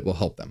information that will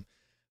help them.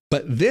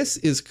 But this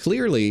is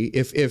clearly,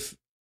 if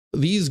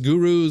these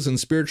gurus and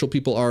spiritual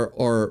people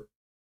are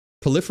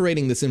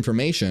proliferating this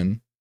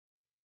information,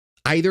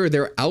 either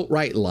they're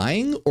outright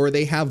lying, or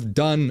they have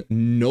done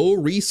no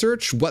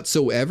research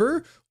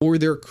whatsoever, or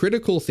their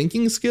critical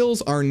thinking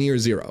skills are near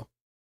zero.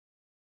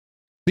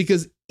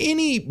 Because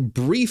any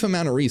brief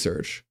amount of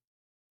research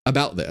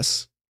about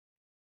this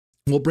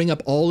will bring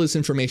up all this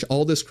information,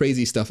 all this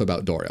crazy stuff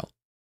about Doriel.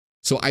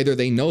 So either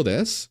they know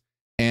this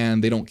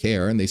and they don't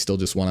care and they still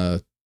just want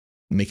to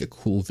make a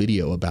cool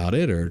video about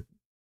it or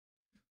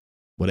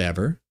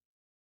whatever,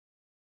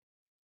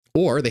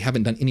 or they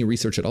haven't done any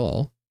research at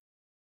all,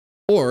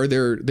 or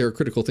their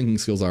critical thinking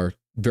skills are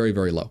very,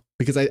 very low.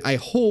 Because I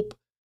hope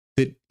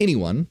that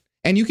anyone,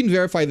 and you can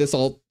verify this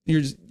all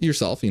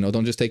yourself,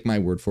 don't just take my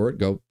word for it,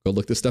 go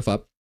look this stuff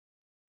up.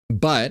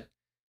 But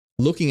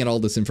looking at all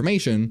this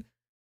information,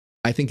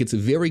 I think it's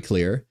very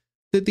clear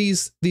that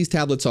these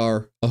tablets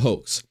are a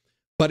hoax.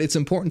 But it's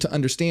important to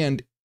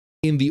understand,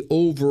 in the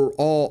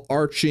overall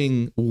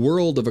arching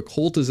world of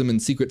occultism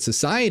and secret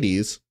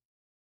societies,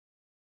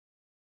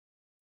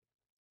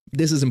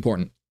 this is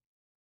important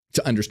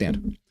to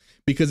understand,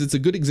 because it's a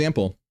good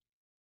example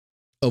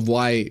of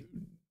why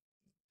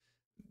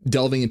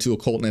delving into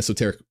occult and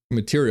esoteric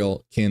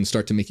material can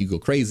start to make you go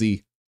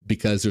crazy,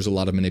 because there's a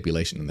lot of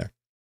manipulation in there.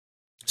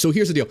 So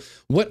here's the deal.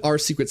 What are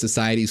secret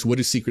societies? What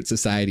do secret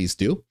societies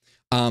do?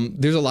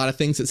 There's a lot of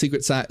things that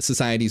secret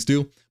societies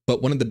do,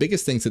 but one of the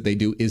biggest things that they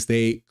do is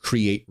they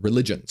create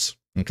religions.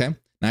 Okay.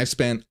 Now, I've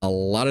spent a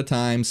lot of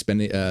time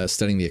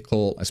studying the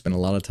occult. I spent a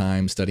lot of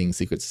time studying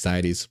secret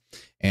societies,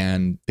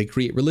 and they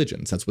create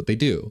religions. That's what they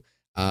do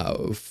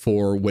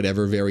for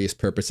whatever various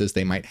purposes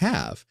they might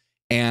have.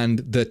 And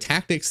the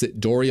tactics that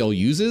Doriel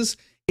uses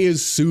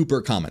is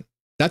super common.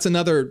 That's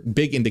another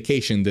big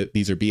indication that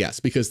these are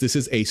BS, because this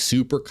is a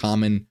super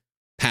common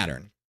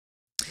pattern.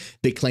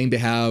 They claim to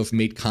have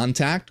made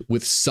contact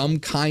with some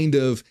kind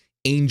of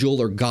angel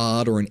or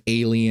god or an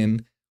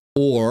alien,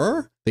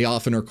 or they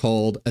often are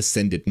called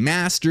ascended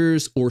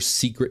masters or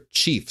secret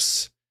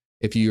chiefs.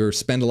 If you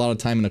spend a lot of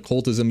time in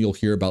occultism, you'll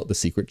hear about the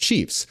secret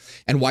chiefs.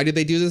 And why did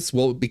they do this?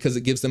 Well, because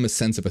it gives them a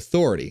sense of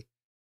authority.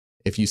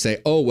 If you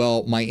say, oh,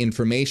 well, my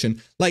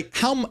information, like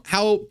how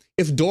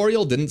if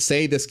Doriel didn't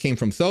say this came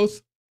from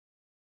Thoth,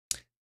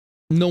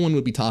 no one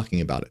would be talking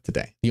about it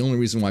today. The only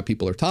reason why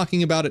people are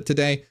talking about it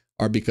today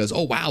are because,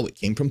 oh, wow, it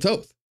came from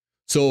Thoth.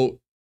 So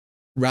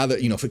rather,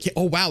 if it came,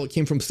 oh, wow, it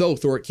came from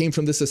Thoth, or it came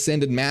from this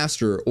ascended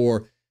master,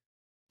 or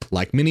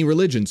like many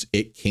religions,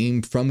 it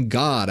came from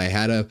God. I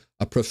had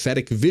a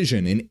prophetic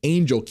vision. An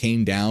angel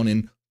came down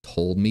and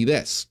told me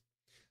this.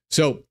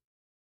 So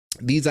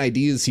these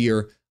ideas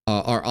here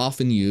are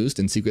often used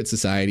in secret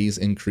societies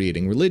in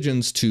creating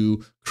religions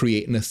to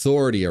create an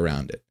authority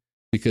around it,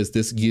 because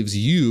this gives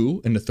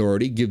you an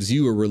authority, gives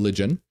you a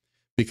religion.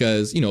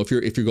 Because,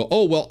 if you go,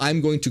 oh, well,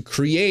 I'm going to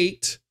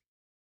create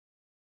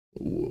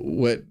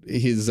what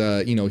his,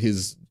 what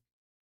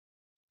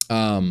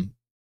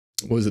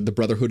was it? The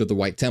Brotherhood of the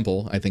White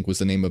Temple, I think was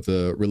the name of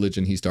the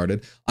religion he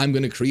started. I'm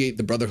going to create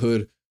the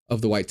Brotherhood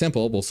of the White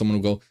Temple. Well, someone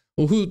will go,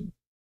 well,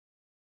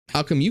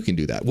 How come you can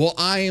do that? Well,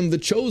 I am the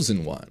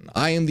chosen one.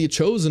 I am the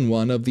chosen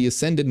one of the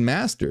ascended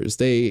masters.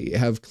 They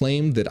have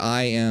claimed that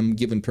I am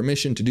given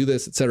permission to do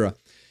this, etc.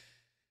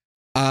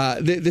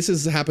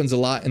 This happens a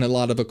lot in a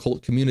lot of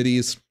occult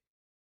communities.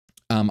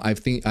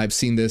 I've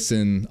seen this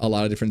in a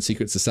lot of different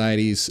secret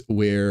societies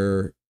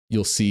where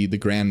you'll see the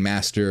Grand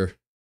Master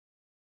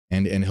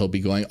and he'll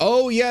be going,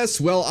 oh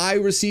yes, well, I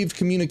received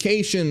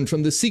communication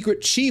from the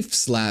secret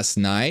chiefs last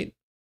night.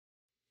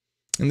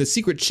 And the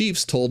secret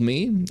chiefs told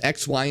me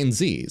X, Y, and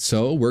Z.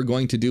 So we're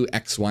going to do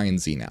X, Y,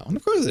 and Z now. And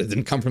of course it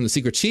didn't come from the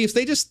secret chiefs.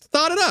 They just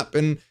thought it up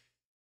and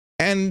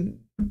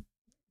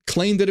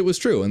claimed that it was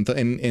true.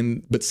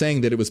 But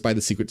saying that it was by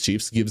the secret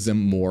chiefs gives them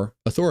more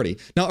authority.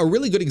 Now, a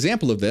really good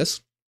example of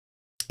this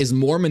is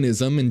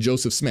Mormonism and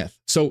Joseph Smith.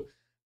 So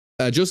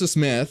Joseph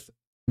Smith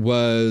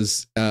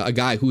was a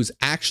guy who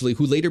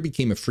later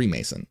became a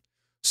Freemason.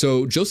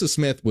 So Joseph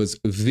Smith was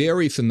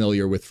very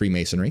familiar with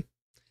Freemasonry.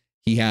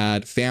 He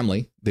had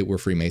family that were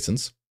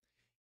Freemasons.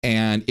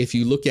 And if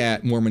you look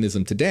at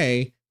Mormonism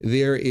today,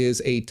 there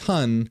is a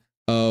ton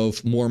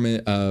of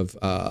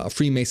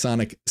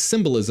Freemasonic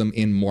symbolism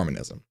in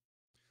Mormonism.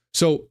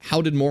 So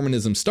how did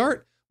Mormonism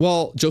start?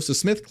 Well, Joseph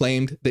Smith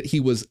claimed that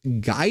he was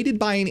guided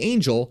by an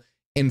angel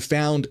and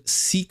found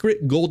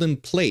secret golden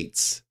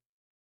plates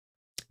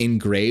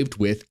engraved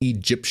with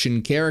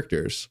Egyptian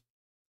characters.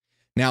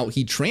 Now,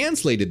 he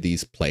translated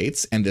these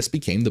plates, and this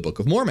became the Book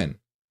of Mormon.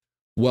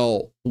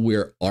 Well,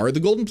 where are the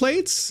golden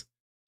plates?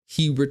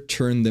 He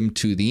returned them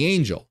to the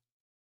angel.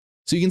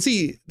 So you can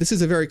see this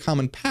is a very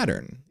common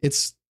pattern.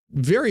 It's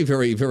very,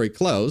 very, very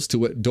close to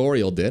what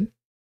Doriel did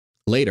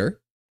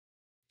later.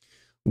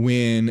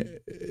 When,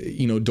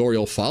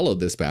 Doriel followed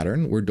this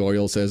pattern where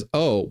Doriel says,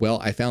 oh, well,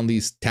 I found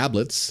these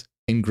tablets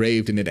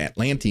engraved in an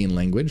Atlantean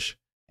language,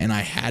 and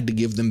I had to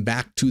give them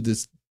back to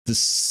the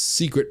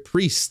secret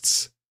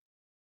priests.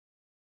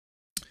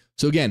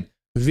 So again,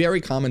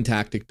 very common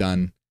tactic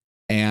done.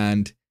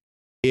 And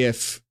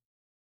if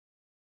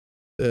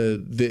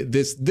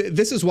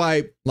this is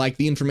why, like,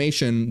 the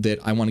information that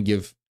I want to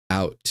give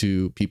out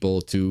to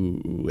people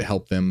to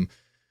help them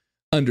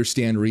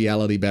understand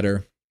reality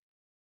better.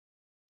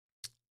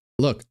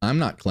 Look, I'm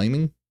not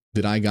claiming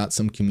that I got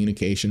some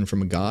communication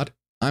from a god.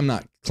 I'm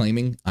not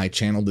claiming I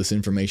channeled this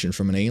information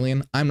from an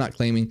alien. I'm not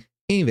claiming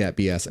any of that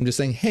BS. I'm just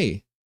saying,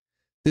 hey,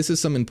 this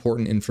is some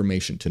important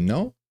information to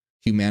know.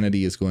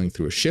 Humanity is going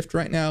through a shift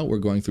right now. We're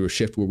going through a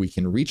shift where we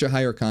can reach a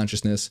higher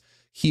consciousness.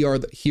 Here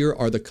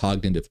are the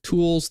cognitive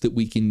tools that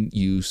we can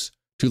use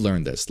to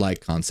learn this, like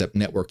concept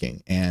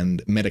networking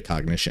and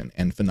metacognition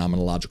and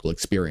phenomenological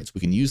experience.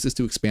 We can use this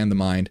to expand the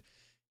mind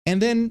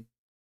and then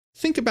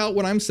think about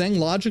what I'm saying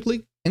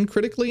logically and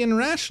critically and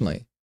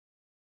rationally.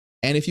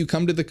 And if you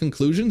come to the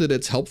conclusion that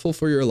it's helpful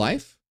for your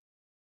life,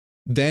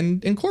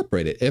 then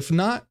incorporate it. If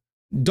not,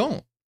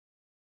 don't.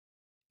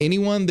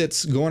 Anyone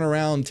that's going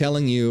around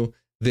telling you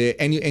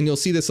that, and you'll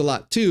see this a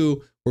lot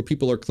too, where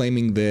people are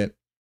claiming that,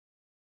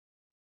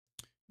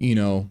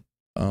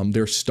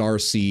 they're star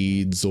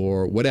seeds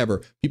or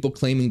whatever, people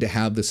claiming to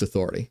have this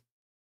authority.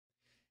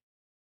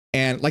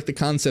 And like the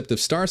concept of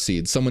star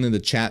seeds, someone in the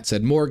chat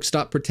said, Morgue,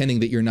 stop pretending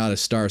that you're not a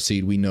star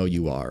seed. We know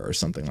you are, or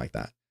something like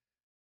that.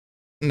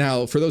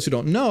 Now, for those who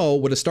don't know,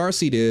 what a star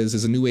seed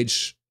is a New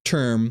Age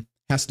term,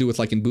 has to do with,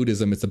 like in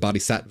Buddhism, it's a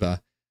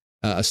bodhisattva.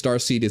 A star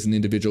seed is an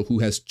individual who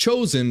has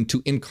chosen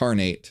to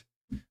incarnate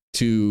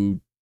to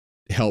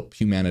help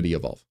humanity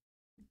evolve.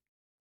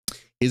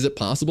 Is it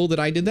possible that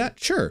I did that?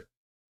 Sure.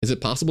 Is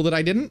it possible that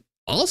I didn't?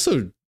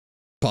 Also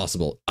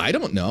possible. I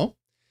don't know.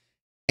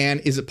 And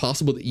is it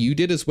possible that you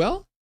did as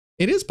well?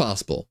 It is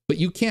possible, but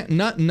you can't,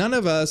 none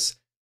of us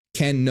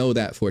can know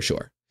that for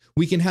sure.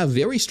 We can have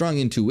very strong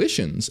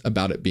intuitions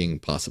about it being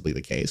possibly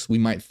the case. We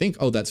might think,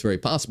 oh, that's very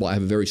possible. I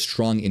have a very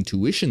strong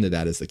intuition that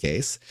that is the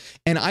case.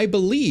 And I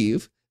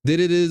believe that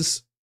it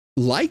is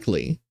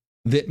likely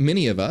that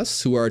many of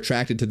us who are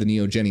attracted to the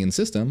Neogenian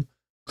system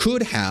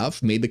could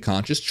have made the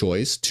conscious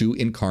choice to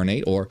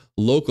incarnate or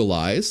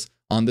localize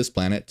on this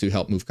planet to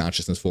help move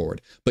consciousness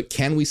forward. But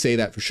can we say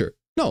that for sure?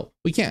 No,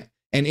 we can't.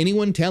 And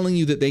anyone telling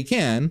you that they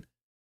can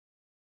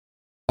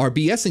are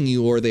BSing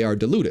you, or they are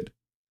deluded,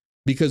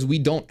 because we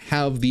don't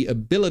have the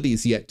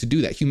abilities yet to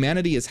do that.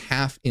 Humanity is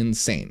half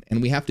insane,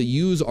 and we have to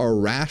use our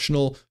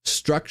rational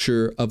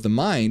structure of the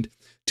mind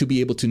to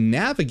be able to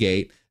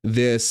navigate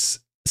this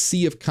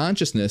sea of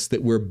consciousness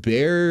that we're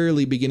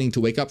barely beginning to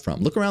wake up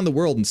from. Look around the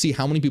world and see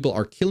how many people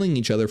are killing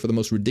each other for the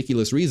most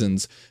ridiculous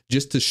reasons,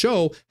 just to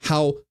show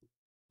how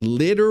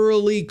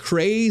literally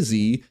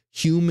crazy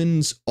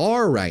humans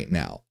are right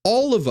now.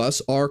 All of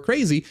us are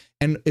crazy,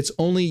 and it's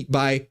only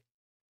by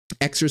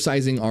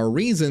exercising our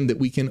reason that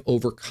we can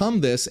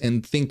overcome this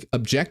and think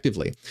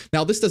objectively.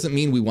 Now, this doesn't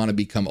mean we want to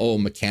become,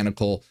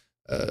 mechanical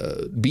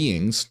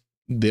beings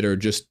that are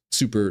just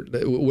super.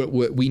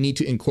 We need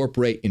to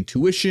incorporate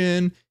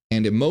intuition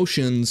and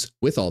emotions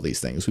with all these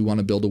things. We want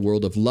to build a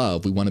world of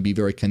love. We want to be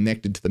very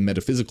connected to the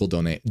metaphysical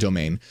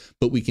domain,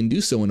 but we can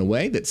do so in a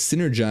way that's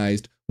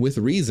synergized with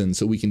reason,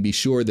 so we can be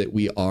sure that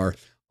we are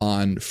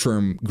on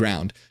firm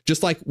ground.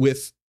 Just like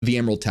with the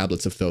Emerald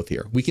Tablets of Thoth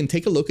here. We can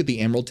take a look at the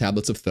Emerald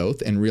Tablets of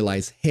Thoth and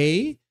realize,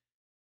 hey,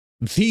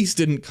 these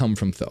didn't come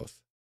from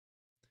Thoth.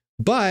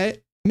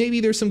 But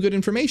maybe there's some good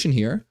information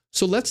here.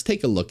 So let's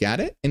take a look at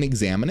it and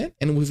examine it.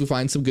 And if we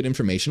find some good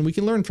information, we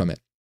can learn from it.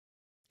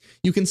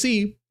 You can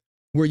see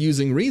we're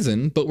using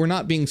reason, but we're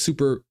not being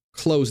super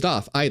closed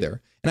off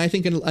either. And I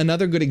think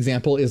another good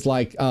example is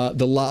like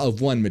the Law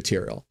of One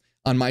material.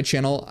 On my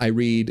channel, I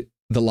read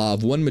the Law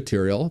of One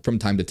material from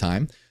time to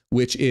time,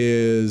 which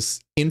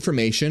is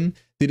information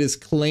that is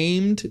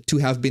claimed to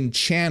have been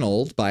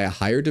channeled by a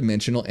higher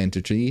dimensional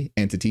entity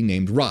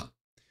named Ra.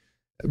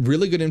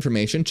 Really good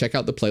information. Check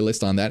out the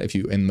playlist on that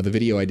and the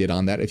video I did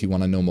on that if you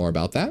want to know more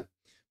about that.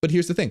 But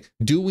here's the thing.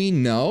 Do we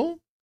know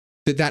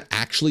that that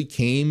actually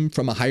came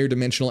from a higher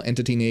dimensional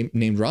entity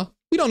named Ra?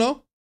 We don't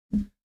know.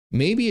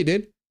 Maybe it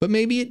did, but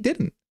maybe it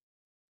didn't.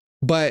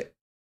 But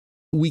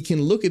we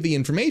can look at the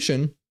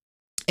information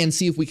and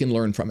see if we can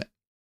learn from it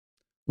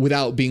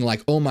without being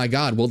like, oh my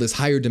God, well, this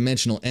higher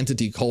dimensional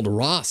entity called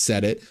Ra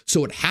said it,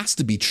 so it has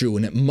to be true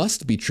and it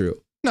must be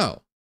true.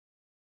 No.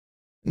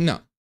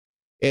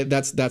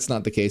 That's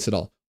not the case at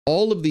all.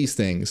 All of these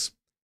things,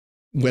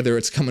 whether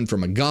it's coming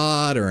from a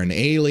god or an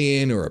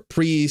alien or a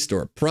priest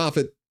or a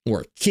prophet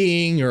or a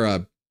king or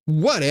a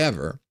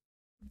whatever,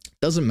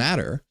 doesn't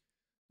matter.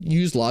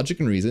 Use logic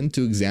and reason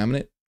to examine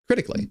it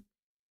critically.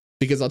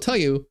 Because I'll tell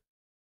you,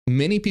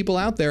 many people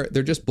out there,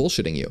 they're just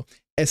bullshitting you,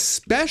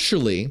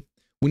 especially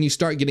when you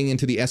start getting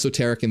into the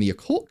esoteric and the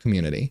occult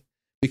community.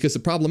 Because the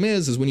problem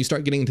is when you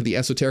start getting into the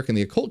esoteric and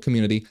the occult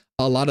community,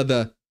 a lot of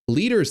the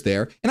leaders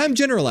there, and I'm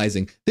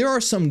generalizing, there are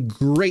some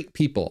great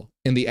people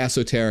in the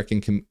esoteric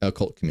and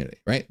occult community,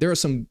 right? There are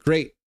some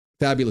great,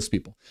 fabulous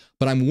people,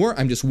 but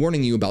I'm just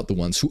warning you about the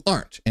ones who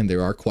aren't, and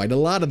there are quite a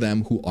lot of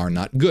them who are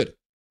not good.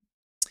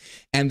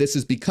 And this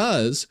is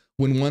because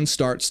when one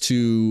starts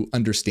to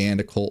understand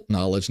occult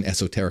knowledge and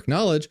esoteric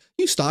knowledge,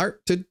 you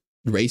start to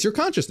raise your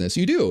consciousness.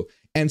 You do.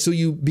 And so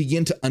you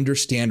begin to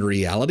understand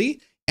reality.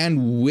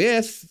 And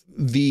with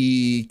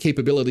the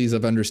capabilities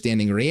of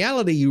understanding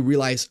reality, you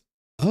realize,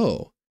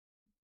 oh,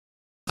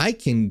 I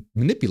can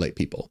manipulate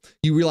people.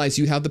 You realize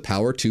you have the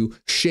power to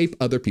shape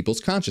other people's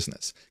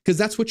consciousness, because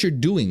that's what you're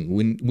doing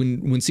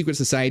when secret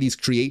societies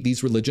create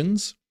these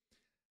religions,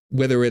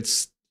 whether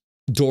it's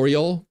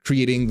Doriel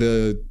creating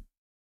the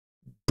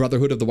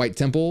Brotherhood of the White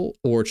Temple,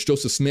 or it's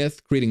Joseph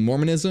Smith creating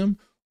Mormonism,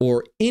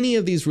 or any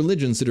of these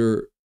religions that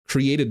are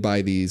created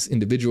by these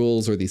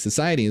individuals or these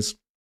societies.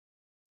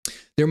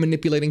 They're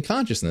manipulating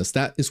consciousness.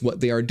 That is what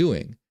they are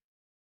doing.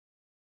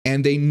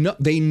 And they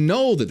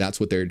know that that's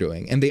what they're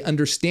doing. And they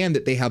understand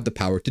that they have the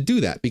power to do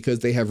that because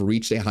they have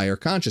reached a higher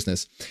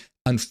consciousness.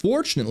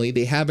 Unfortunately,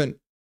 they haven't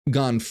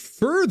gone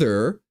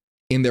further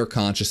in their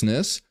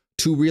consciousness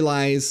to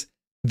realize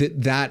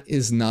that that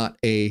is not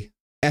a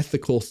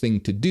ethical thing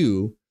to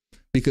do,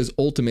 because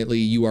ultimately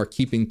you are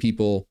keeping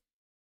people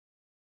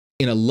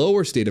in a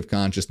lower state of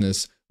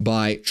consciousness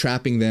by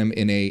trapping them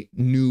in a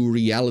new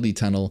reality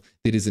tunnel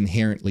that is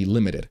inherently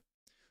limited.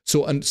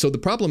 So the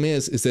problem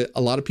is that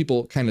a lot of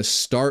people kind of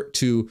start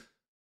to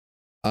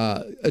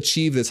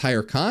achieve this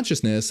higher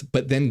consciousness,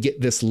 but then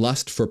get this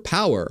lust for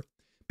power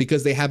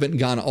because they haven't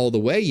gone all the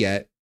way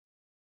yet.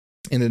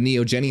 In the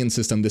Neogenian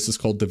system, this is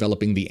called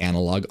developing the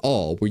analog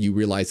all, where you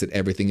realize that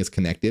everything is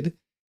connected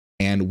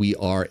and we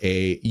are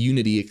a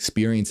unity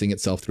experiencing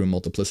itself through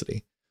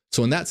multiplicity.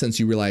 So in that sense,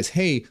 you realize,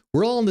 hey,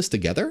 we're all in this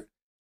together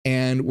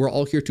and we're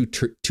all here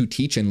to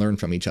teach and learn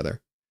from each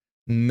other,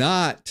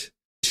 not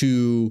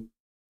to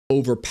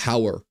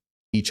overpower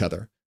each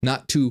other,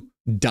 not to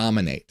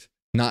dominate,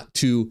 not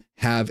to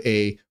have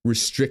a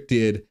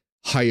restricted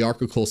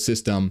hierarchical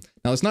system.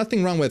 Now, there's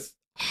nothing wrong with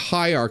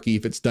hierarchy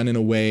if it's done in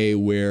a way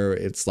where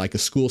it's like a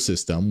school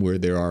system where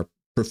there are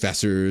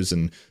professors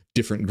and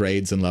different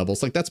grades and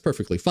levels. Like, that's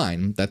perfectly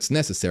fine. That's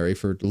necessary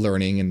for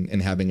learning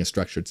and having a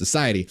structured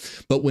society.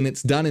 But when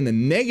it's done in a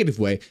negative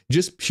way,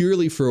 just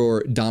purely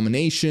for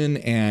domination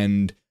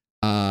and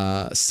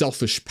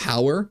selfish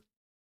power,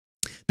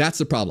 that's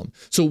the problem.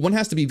 So one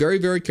has to be very,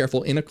 very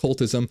careful in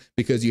occultism,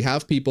 because you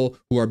have people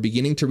who are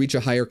beginning to reach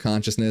a higher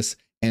consciousness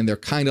and they're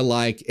kind of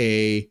like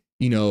a,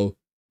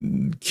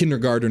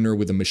 kindergartner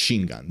with a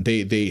machine gun.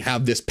 They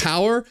have this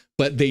power,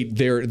 but they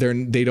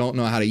don't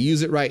know how to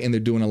use it right, and they're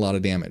doing a lot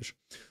of damage.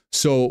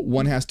 So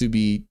one has to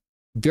be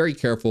very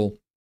careful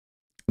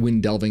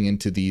when delving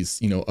into these,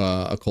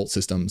 occult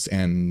systems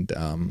and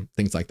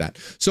things like that.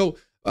 So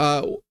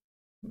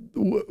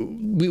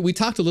we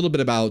talked a little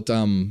bit about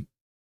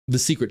the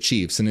secret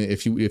chiefs, and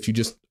if you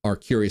just are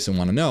curious and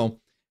want to know,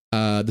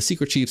 the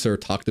secret chiefs are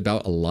talked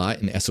about a lot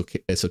in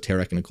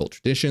esoteric and occult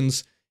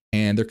traditions,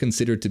 and they're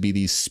considered to be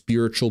these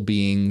spiritual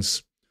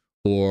beings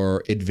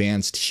or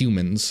advanced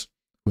humans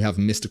who have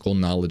mystical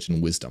knowledge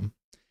and wisdom.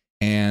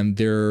 And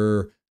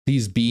they're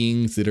these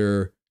beings that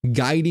are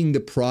guiding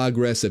the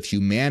progress of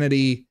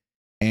humanity,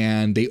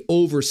 and they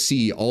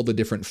oversee all the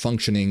different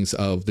functionings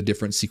of the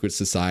different secret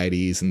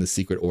societies and the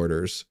secret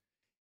orders.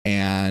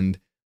 And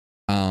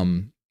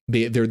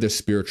they're the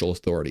spiritual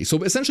authority. So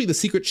essentially the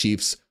secret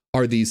chiefs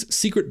are these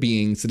secret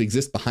beings that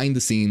exist behind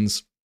the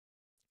scenes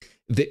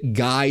that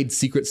guide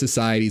secret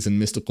societies and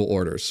mystical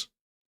orders.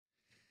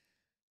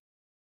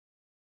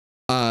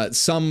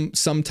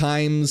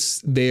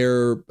 Sometimes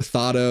they're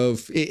thought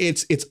of,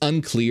 it's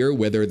unclear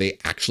whether they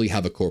actually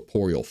have a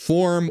corporeal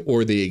form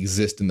or they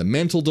exist in the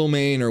mental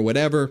domain or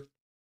whatever.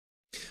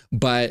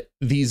 But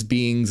these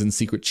beings and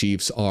secret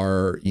chiefs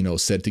are, you know,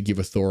 said to give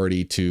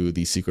authority to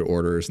these secret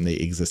orders, and they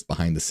exist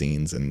behind the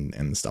scenes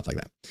and stuff like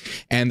that.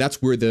 And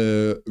that's where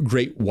the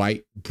Great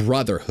White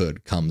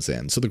Brotherhood comes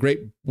in. So the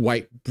Great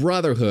White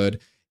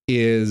Brotherhood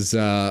is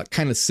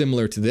kind of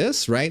similar to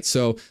this, right?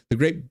 So the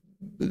Great,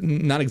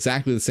 not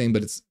exactly the same,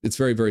 but it's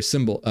very, very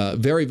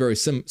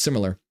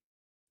similar.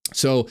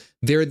 So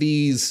they're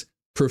these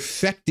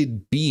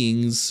perfected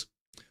beings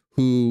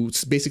who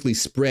basically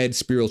spread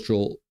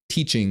spiritual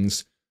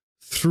teachings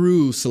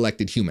through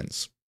selected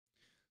humans.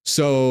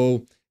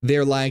 So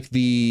they're like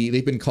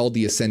they've been called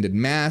the Ascended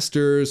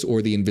Masters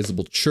or the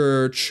Invisible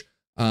Church.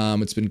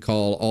 It's been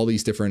called all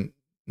these different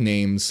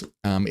names.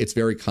 It's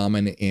very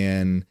common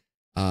in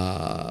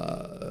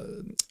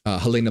Helena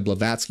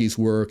Blavatsky's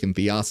work in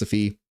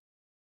Theosophy,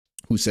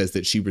 who says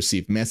that she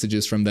received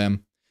messages from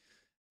them.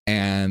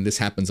 And this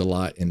happens a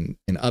lot in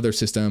other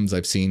systems.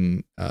 I've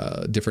seen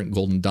different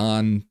Golden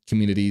Dawn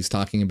communities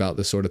talking about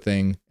this sort of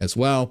thing as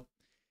well.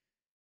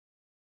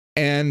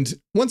 And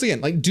once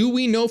again, like, do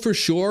we know for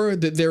sure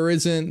that there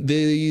isn't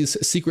these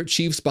secret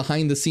chiefs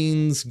behind the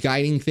scenes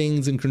guiding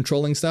things and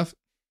controlling stuff?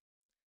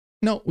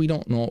 No, we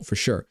don't know for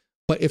sure.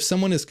 But if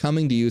someone is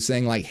coming to you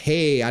saying like,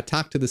 hey, I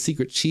talked to the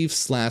secret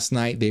chiefs last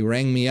night, they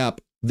rang me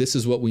up, this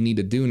is what we need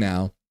to do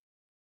now,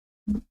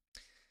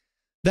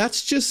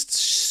 that's just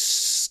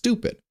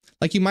stupid.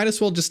 Like, you might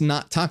as well just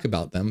not talk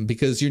about them,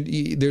 because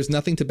there's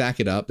nothing to back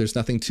it up. There's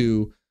nothing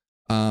to,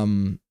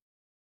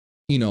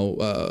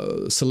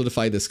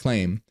 solidify this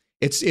claim.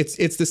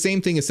 It's the same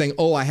thing as saying,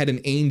 oh, I had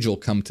an angel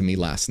come to me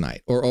last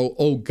night, or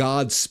oh,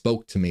 God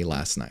spoke to me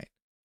last night.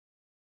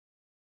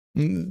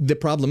 The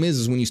problem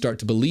is when you start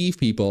to believe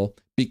people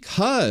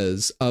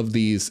because of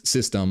these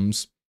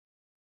systems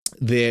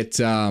that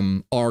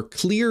are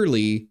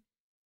clearly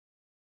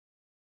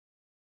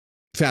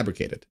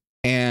fabricated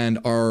and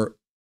are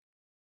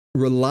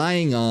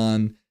relying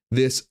on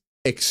this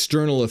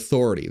external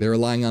authority. They're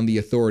relying on the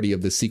authority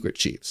of the secret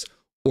chiefs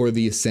or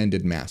the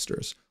Ascended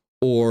Masters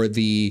or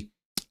the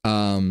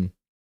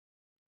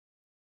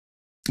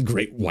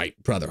Great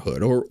White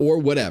Brotherhood or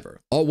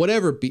whatever.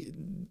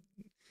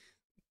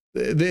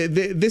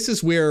 This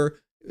is where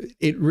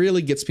it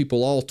really gets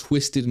people all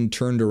twisted and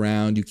turned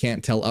around. You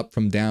can't tell up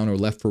from down or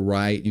left from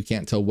right. You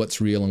can't tell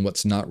what's real and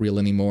what's not real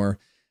anymore,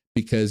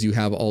 because you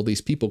have all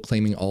these people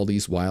claiming all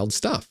these wild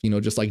stuff. You know,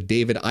 just like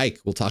David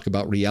Icke will talk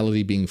about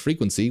reality being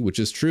frequency, which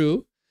is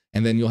true.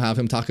 And then you'll have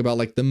him talk about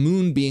like the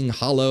moon being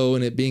hollow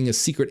and it being a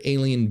secret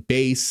alien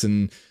base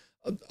and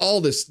all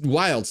this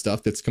wild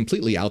stuff that's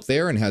completely out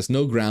there and has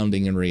no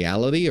grounding in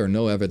reality or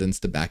no evidence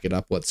to back it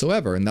up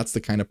whatsoever. And that's the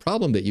kind of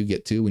problem that you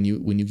get to when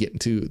you get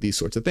into these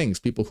sorts of things.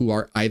 People who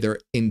are either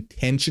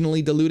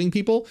intentionally deluding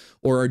people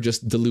or are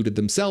just deluded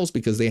themselves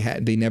because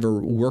they never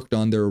worked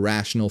on their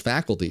rational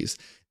faculties.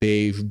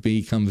 They've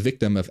become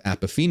victim of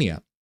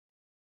apophenia.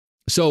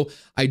 So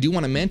I do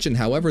want to mention,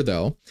 however,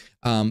 though,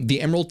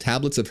 the Emerald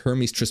Tablets of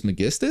Hermes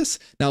Trismegistus.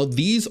 Now,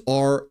 these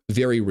are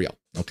very real.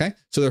 Okay,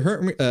 so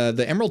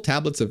the Emerald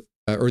Tablets of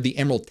the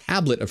Emerald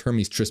Tablet of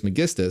Hermes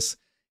Trismegistus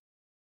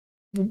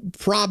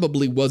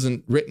probably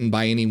wasn't written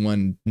by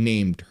anyone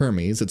named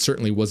Hermes. It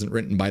certainly wasn't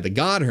written by the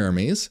god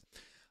Hermes,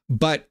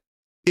 but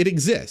it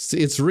exists.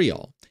 It's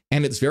real,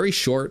 and it's very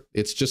short.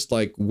 It's just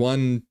like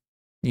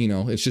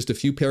it's just a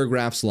few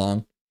paragraphs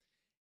long.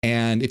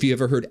 And if you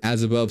ever heard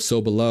 "As Above, So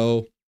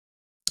Below,"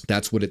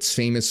 that's what it's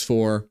famous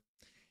for.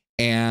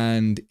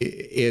 And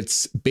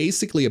it's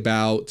basically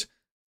about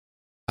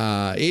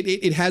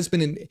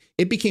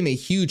it became a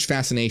huge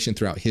fascination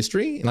throughout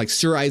history. Like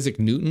Sir Isaac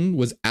Newton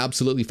was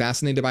absolutely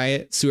fascinated by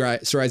it.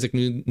 Sir Isaac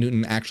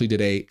Newton actually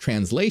did a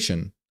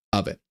translation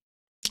of it.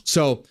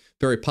 So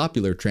very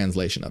popular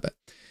translation of it.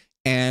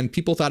 And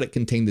people thought it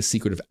contained the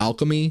secret of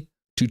alchemy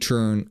to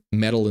turn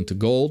metal into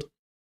gold.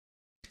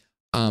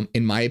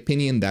 In my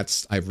opinion,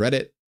 I've read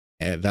it.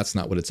 That's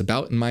not what it's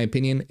about, in my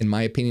opinion. In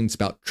my opinion, it's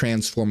about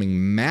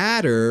transforming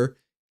matter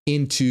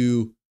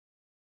into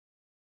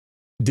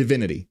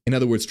divinity. In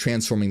other words,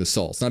 transforming the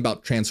soul. It's not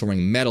about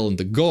transforming metal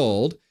into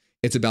gold.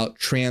 It's about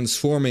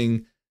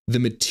transforming the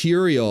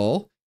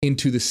material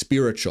into the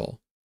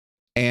spiritual.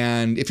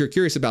 And if you're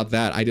curious about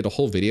that, I did a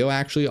whole video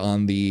actually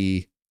on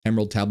the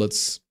Emerald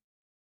Tablets,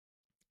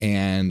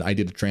 and I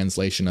did a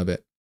translation of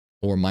it,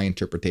 or my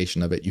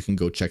interpretation of it. You can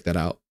go check that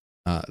out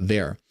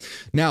there.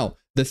 Now,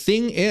 the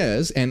thing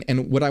is, and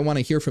what I want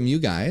to hear from you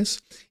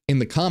guys in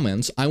the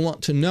comments, I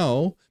want to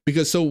know,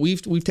 because so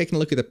we've taken a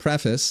look at the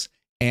preface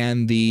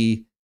and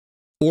the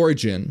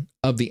origin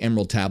of the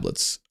Emerald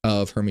Tablets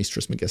of Hermes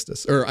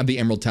Trismegistus, or the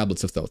Emerald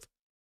Tablets of Thoth.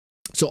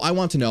 So I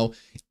want to know,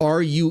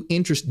 are you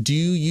interested? Do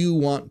you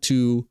want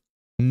to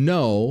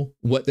know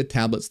what the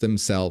tablets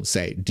themselves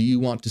say? Do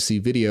you want to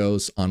see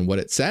videos on what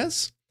it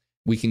says?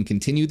 We can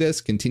continue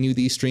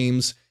these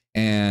streams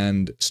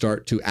and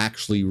start to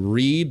actually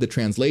read the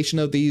translation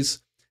of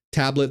these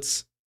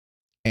tablets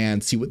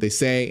and see what they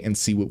say and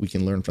see what we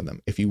can learn from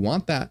them. If you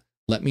want that,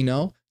 let me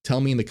know.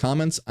 Tell me in the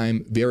comments.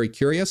 I'm very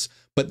curious,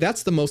 but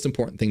that's the most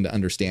important thing to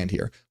understand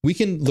here. We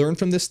can learn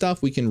from this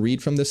stuff. We can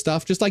read from this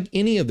stuff, just like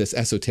any of this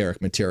esoteric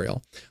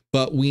material,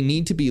 but we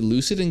need to be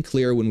lucid and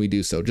clear when we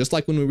do so. Just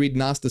like when we read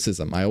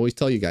Gnosticism, I always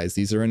tell you guys,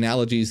 these are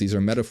analogies, these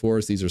are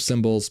metaphors, these are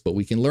symbols, but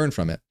we can learn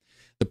from it.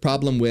 The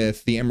problem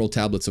with the Emerald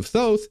Tablets of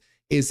Thoth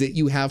is that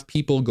you have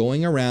people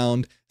going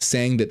around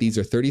saying that these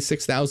are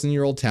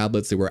 36,000-year-old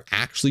tablets that were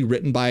actually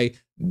written by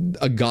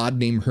a god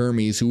named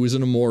Hermes, who was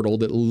an immortal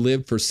that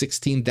lived for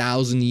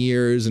 16,000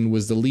 years and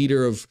was the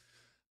leader of,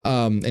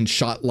 and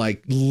shot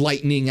like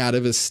lightning out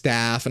of his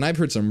staff. And I've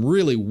heard some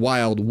really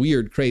wild,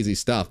 weird, crazy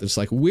stuff. It's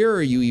like, where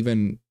are you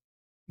even,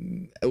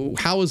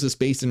 how is this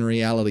based in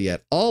reality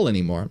at all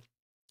anymore?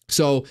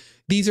 So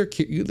these are,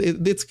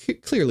 it's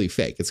clearly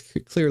fake. It's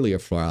clearly a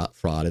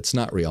fraud. It's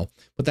not real,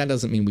 but that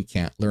doesn't mean we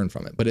can't learn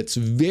from it. But it's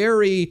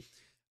very,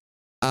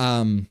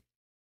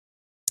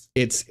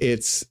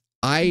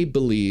 I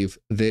believe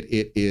that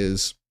it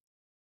is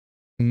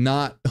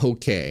not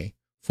okay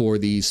for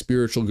these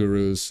spiritual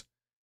gurus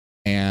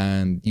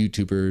and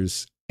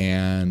YouTubers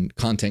and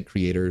content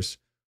creators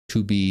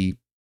to be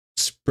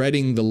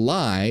spreading the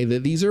lie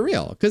that these are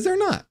real, because they're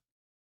not.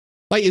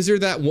 Like, is there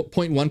that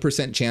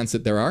 0.1% chance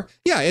that there are?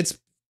 Yeah, it's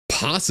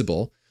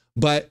possible,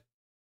 but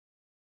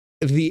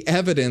the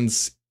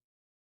evidence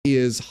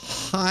is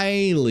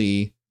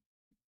highly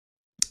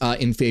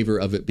in favor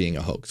of it being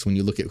a hoax. When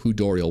you look at who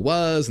Doriel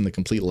was and the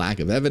complete lack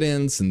of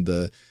evidence and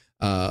the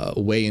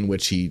way in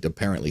which he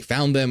apparently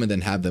found them and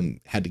then had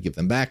to give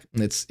them back,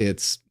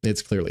 it's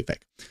clearly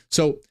fake.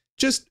 So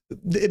just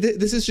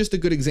this is just a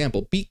good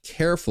example. Be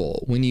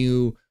careful when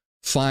you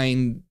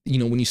find,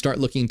 when you start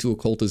looking into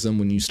occultism,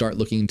 when you start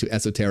looking into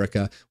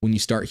esoterica, when you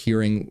start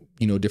hearing,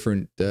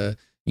 different,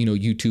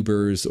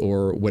 YouTubers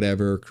or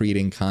whatever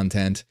creating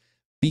content.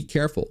 Be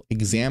careful,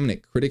 examine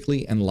it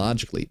critically and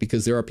logically,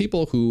 because there are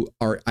people who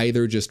are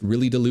either just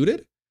really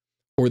deluded,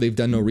 or they've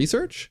done no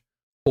research,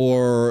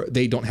 or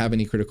they don't have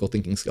any critical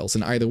thinking skills.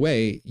 And either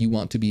way, you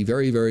want to be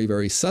very, very,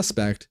 very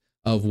suspect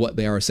of what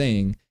they are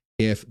saying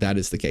if that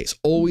is the case.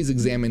 Always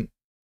examine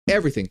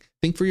everything.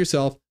 Think for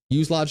yourself,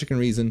 use logic and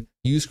reason,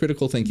 use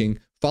critical thinking,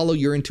 follow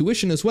your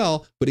intuition as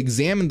well, but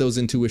examine those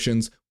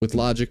intuitions with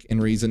logic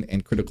and reason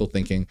and critical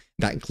thinking.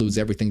 That includes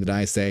everything that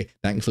I say.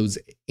 That includes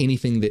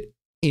anything that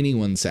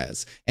anyone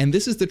says. And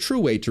this is the true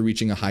way to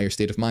reaching a higher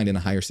state of mind and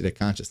a higher state of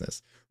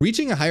consciousness.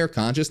 Reaching a higher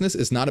consciousness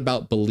is not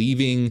about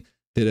believing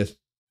that a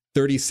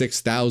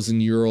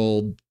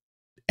 36,000-year-old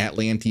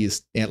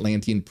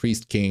Atlantean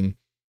priest king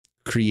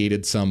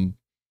created some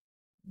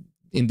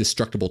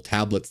indestructible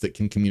tablets that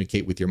can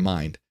communicate with your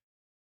mind.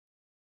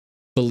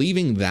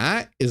 Believing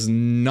that is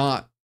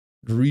not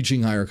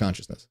reaching higher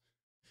consciousness.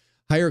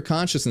 Higher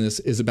consciousness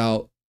is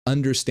about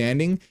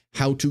understanding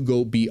how to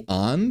go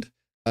beyond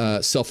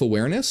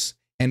self-awareness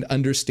and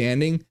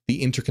understanding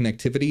the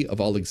interconnectivity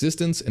of all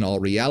existence and all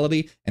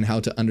reality, and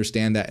how to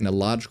understand that in a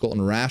logical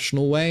and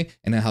rational way,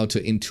 and how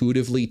to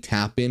intuitively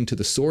tap into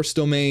the source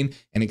domain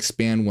and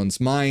expand one's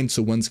mind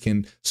so one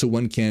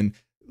can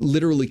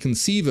literally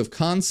conceive of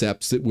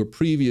concepts that were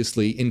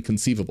previously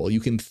inconceivable. You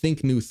can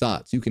think new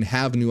thoughts. You can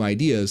have new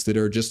ideas that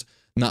are just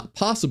not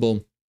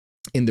possible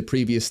in the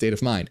previous state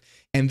of mind.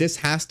 And this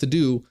has to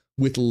do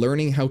with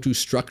learning how to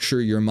structure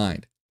your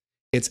mind.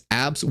 It's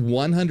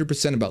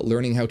 100% about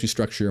learning how to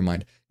structure your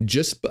mind.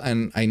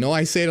 And I know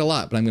I say it a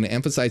lot, but I'm going to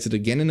emphasize it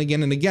again and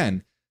again and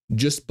again.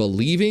 Just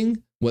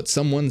believing what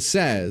someone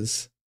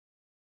says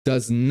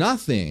does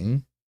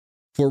nothing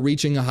for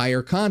reaching a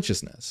higher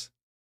consciousness.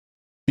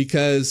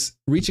 Because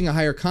reaching a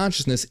higher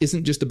consciousness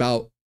isn't just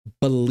about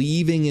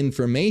believing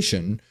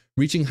information.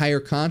 Reaching higher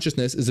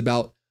consciousness is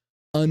about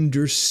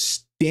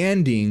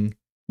understanding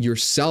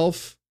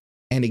yourself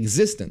and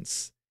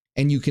existence.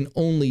 And you can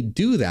only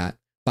do that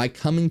by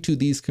coming to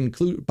these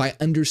conclusions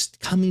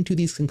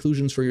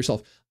for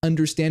yourself,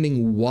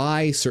 understanding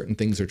why certain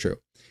things are true.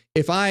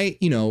 If I,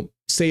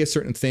 say a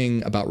certain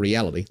thing about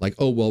reality, like,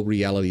 oh, well,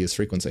 reality is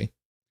frequency,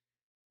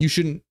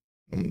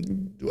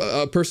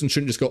 a person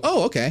shouldn't just go,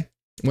 oh, okay.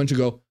 One should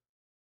go,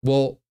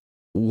 well,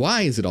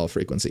 why is it all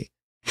frequency?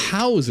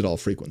 How is it all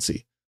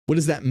frequency? What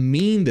does that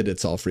mean that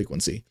it's all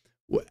frequency?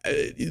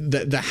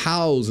 The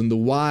hows and the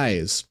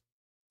whys,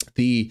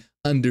 the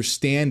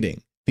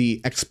understanding,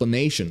 the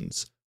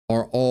explanations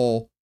are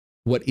all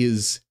what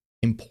is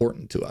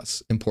important to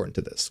us, important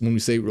to this. When we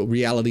say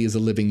reality is a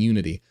living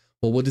unity,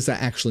 well, what does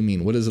that actually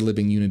mean? What does a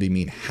living unity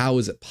mean? How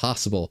is it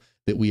possible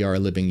that we are a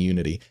living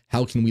unity?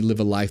 How can we live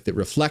a life that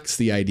reflects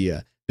the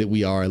idea that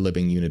we are a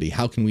living unity?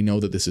 How can we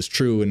know that this is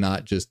true and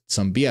not just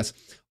some BS?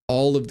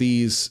 All of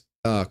these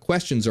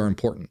questions are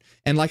important.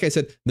 And like I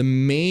said, the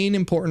main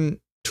important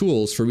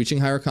tools for reaching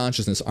higher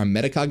consciousness are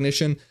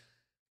metacognition,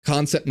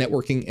 concept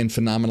networking, and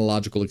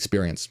phenomenological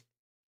experience.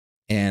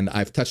 And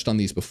I've touched on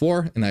these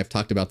before, and I've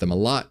talked about them a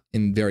lot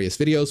in various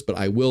videos, but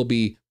I will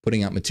be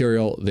putting out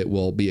material that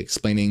will be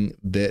explaining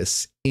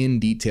this in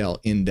detail,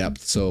 in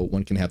depth, so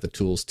one can have the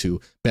tools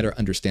to better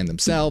understand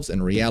themselves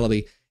and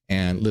reality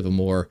and live a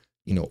more,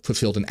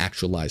 fulfilled and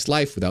actualized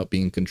life without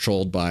being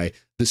controlled by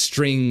the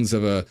strings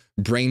of a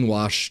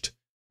brainwashed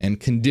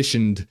and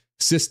conditioned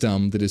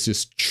system that is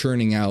just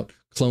churning out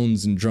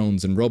clones and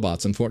drones and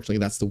robots. Unfortunately,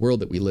 that's the world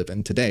that we live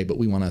in today, but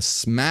we want to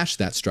smash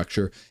that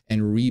structure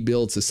and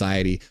rebuild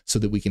society so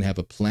that we can have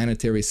a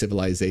planetary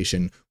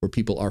civilization where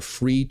people are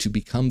free to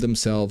become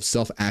themselves,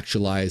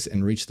 self-actualize,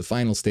 and reach the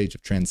final stage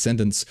of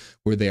transcendence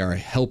where they are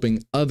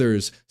helping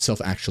others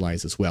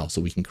self-actualize as well. So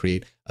we can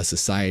create a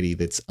society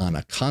that's on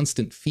a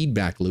constant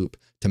feedback loop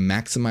to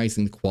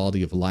maximizing the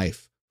quality of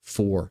life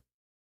for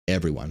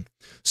everyone.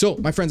 So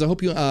my friends, I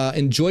hope you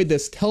enjoyed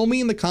this. Tell me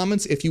in the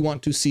comments if you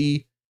want to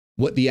see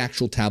what the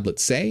actual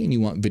tablets say and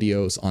you want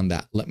videos on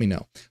that. Let me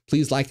know.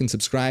 Please like and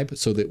subscribe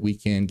so that we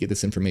can get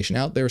this information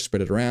out there,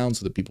 spread it around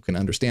so that people can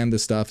understand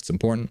this stuff. It's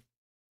important.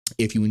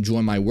 If you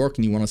enjoy my work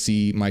and you want to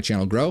see my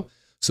channel grow,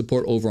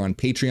 support over on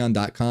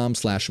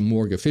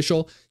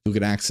patreon.com/MorgueOfficial. You'll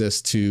get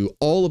access to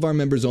all of our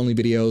members only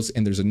videos,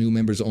 and there's a new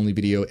members only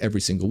video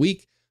every single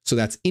week. So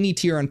that's any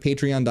tier on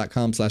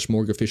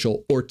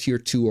patreon.com/MorgueOfficial or tier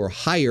 2 or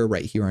higher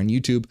right here on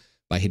YouTube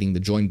by hitting the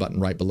join button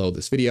right below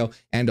this video.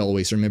 And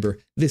always remember,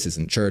 this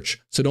isn't church,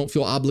 so don't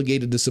feel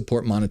obligated to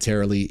support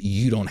monetarily.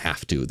 You don't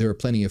have to. There are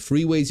plenty of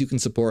free ways you can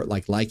support,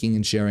 like liking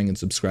and sharing and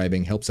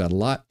subscribing. Helps out a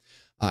lot.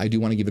 I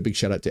do want to give a big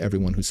shout out to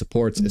everyone who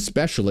supports,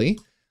 especially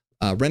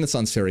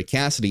Renaissance Fairy,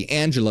 Cassidy,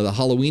 Angela, the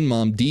Halloween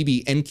Mom,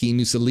 DB, Enki,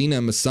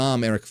 Nusalina,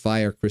 Masam, Eric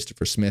Fire,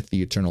 Christopher Smith,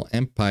 the Eternal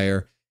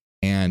Empire,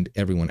 and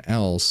everyone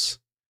else.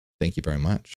 Thank you very much.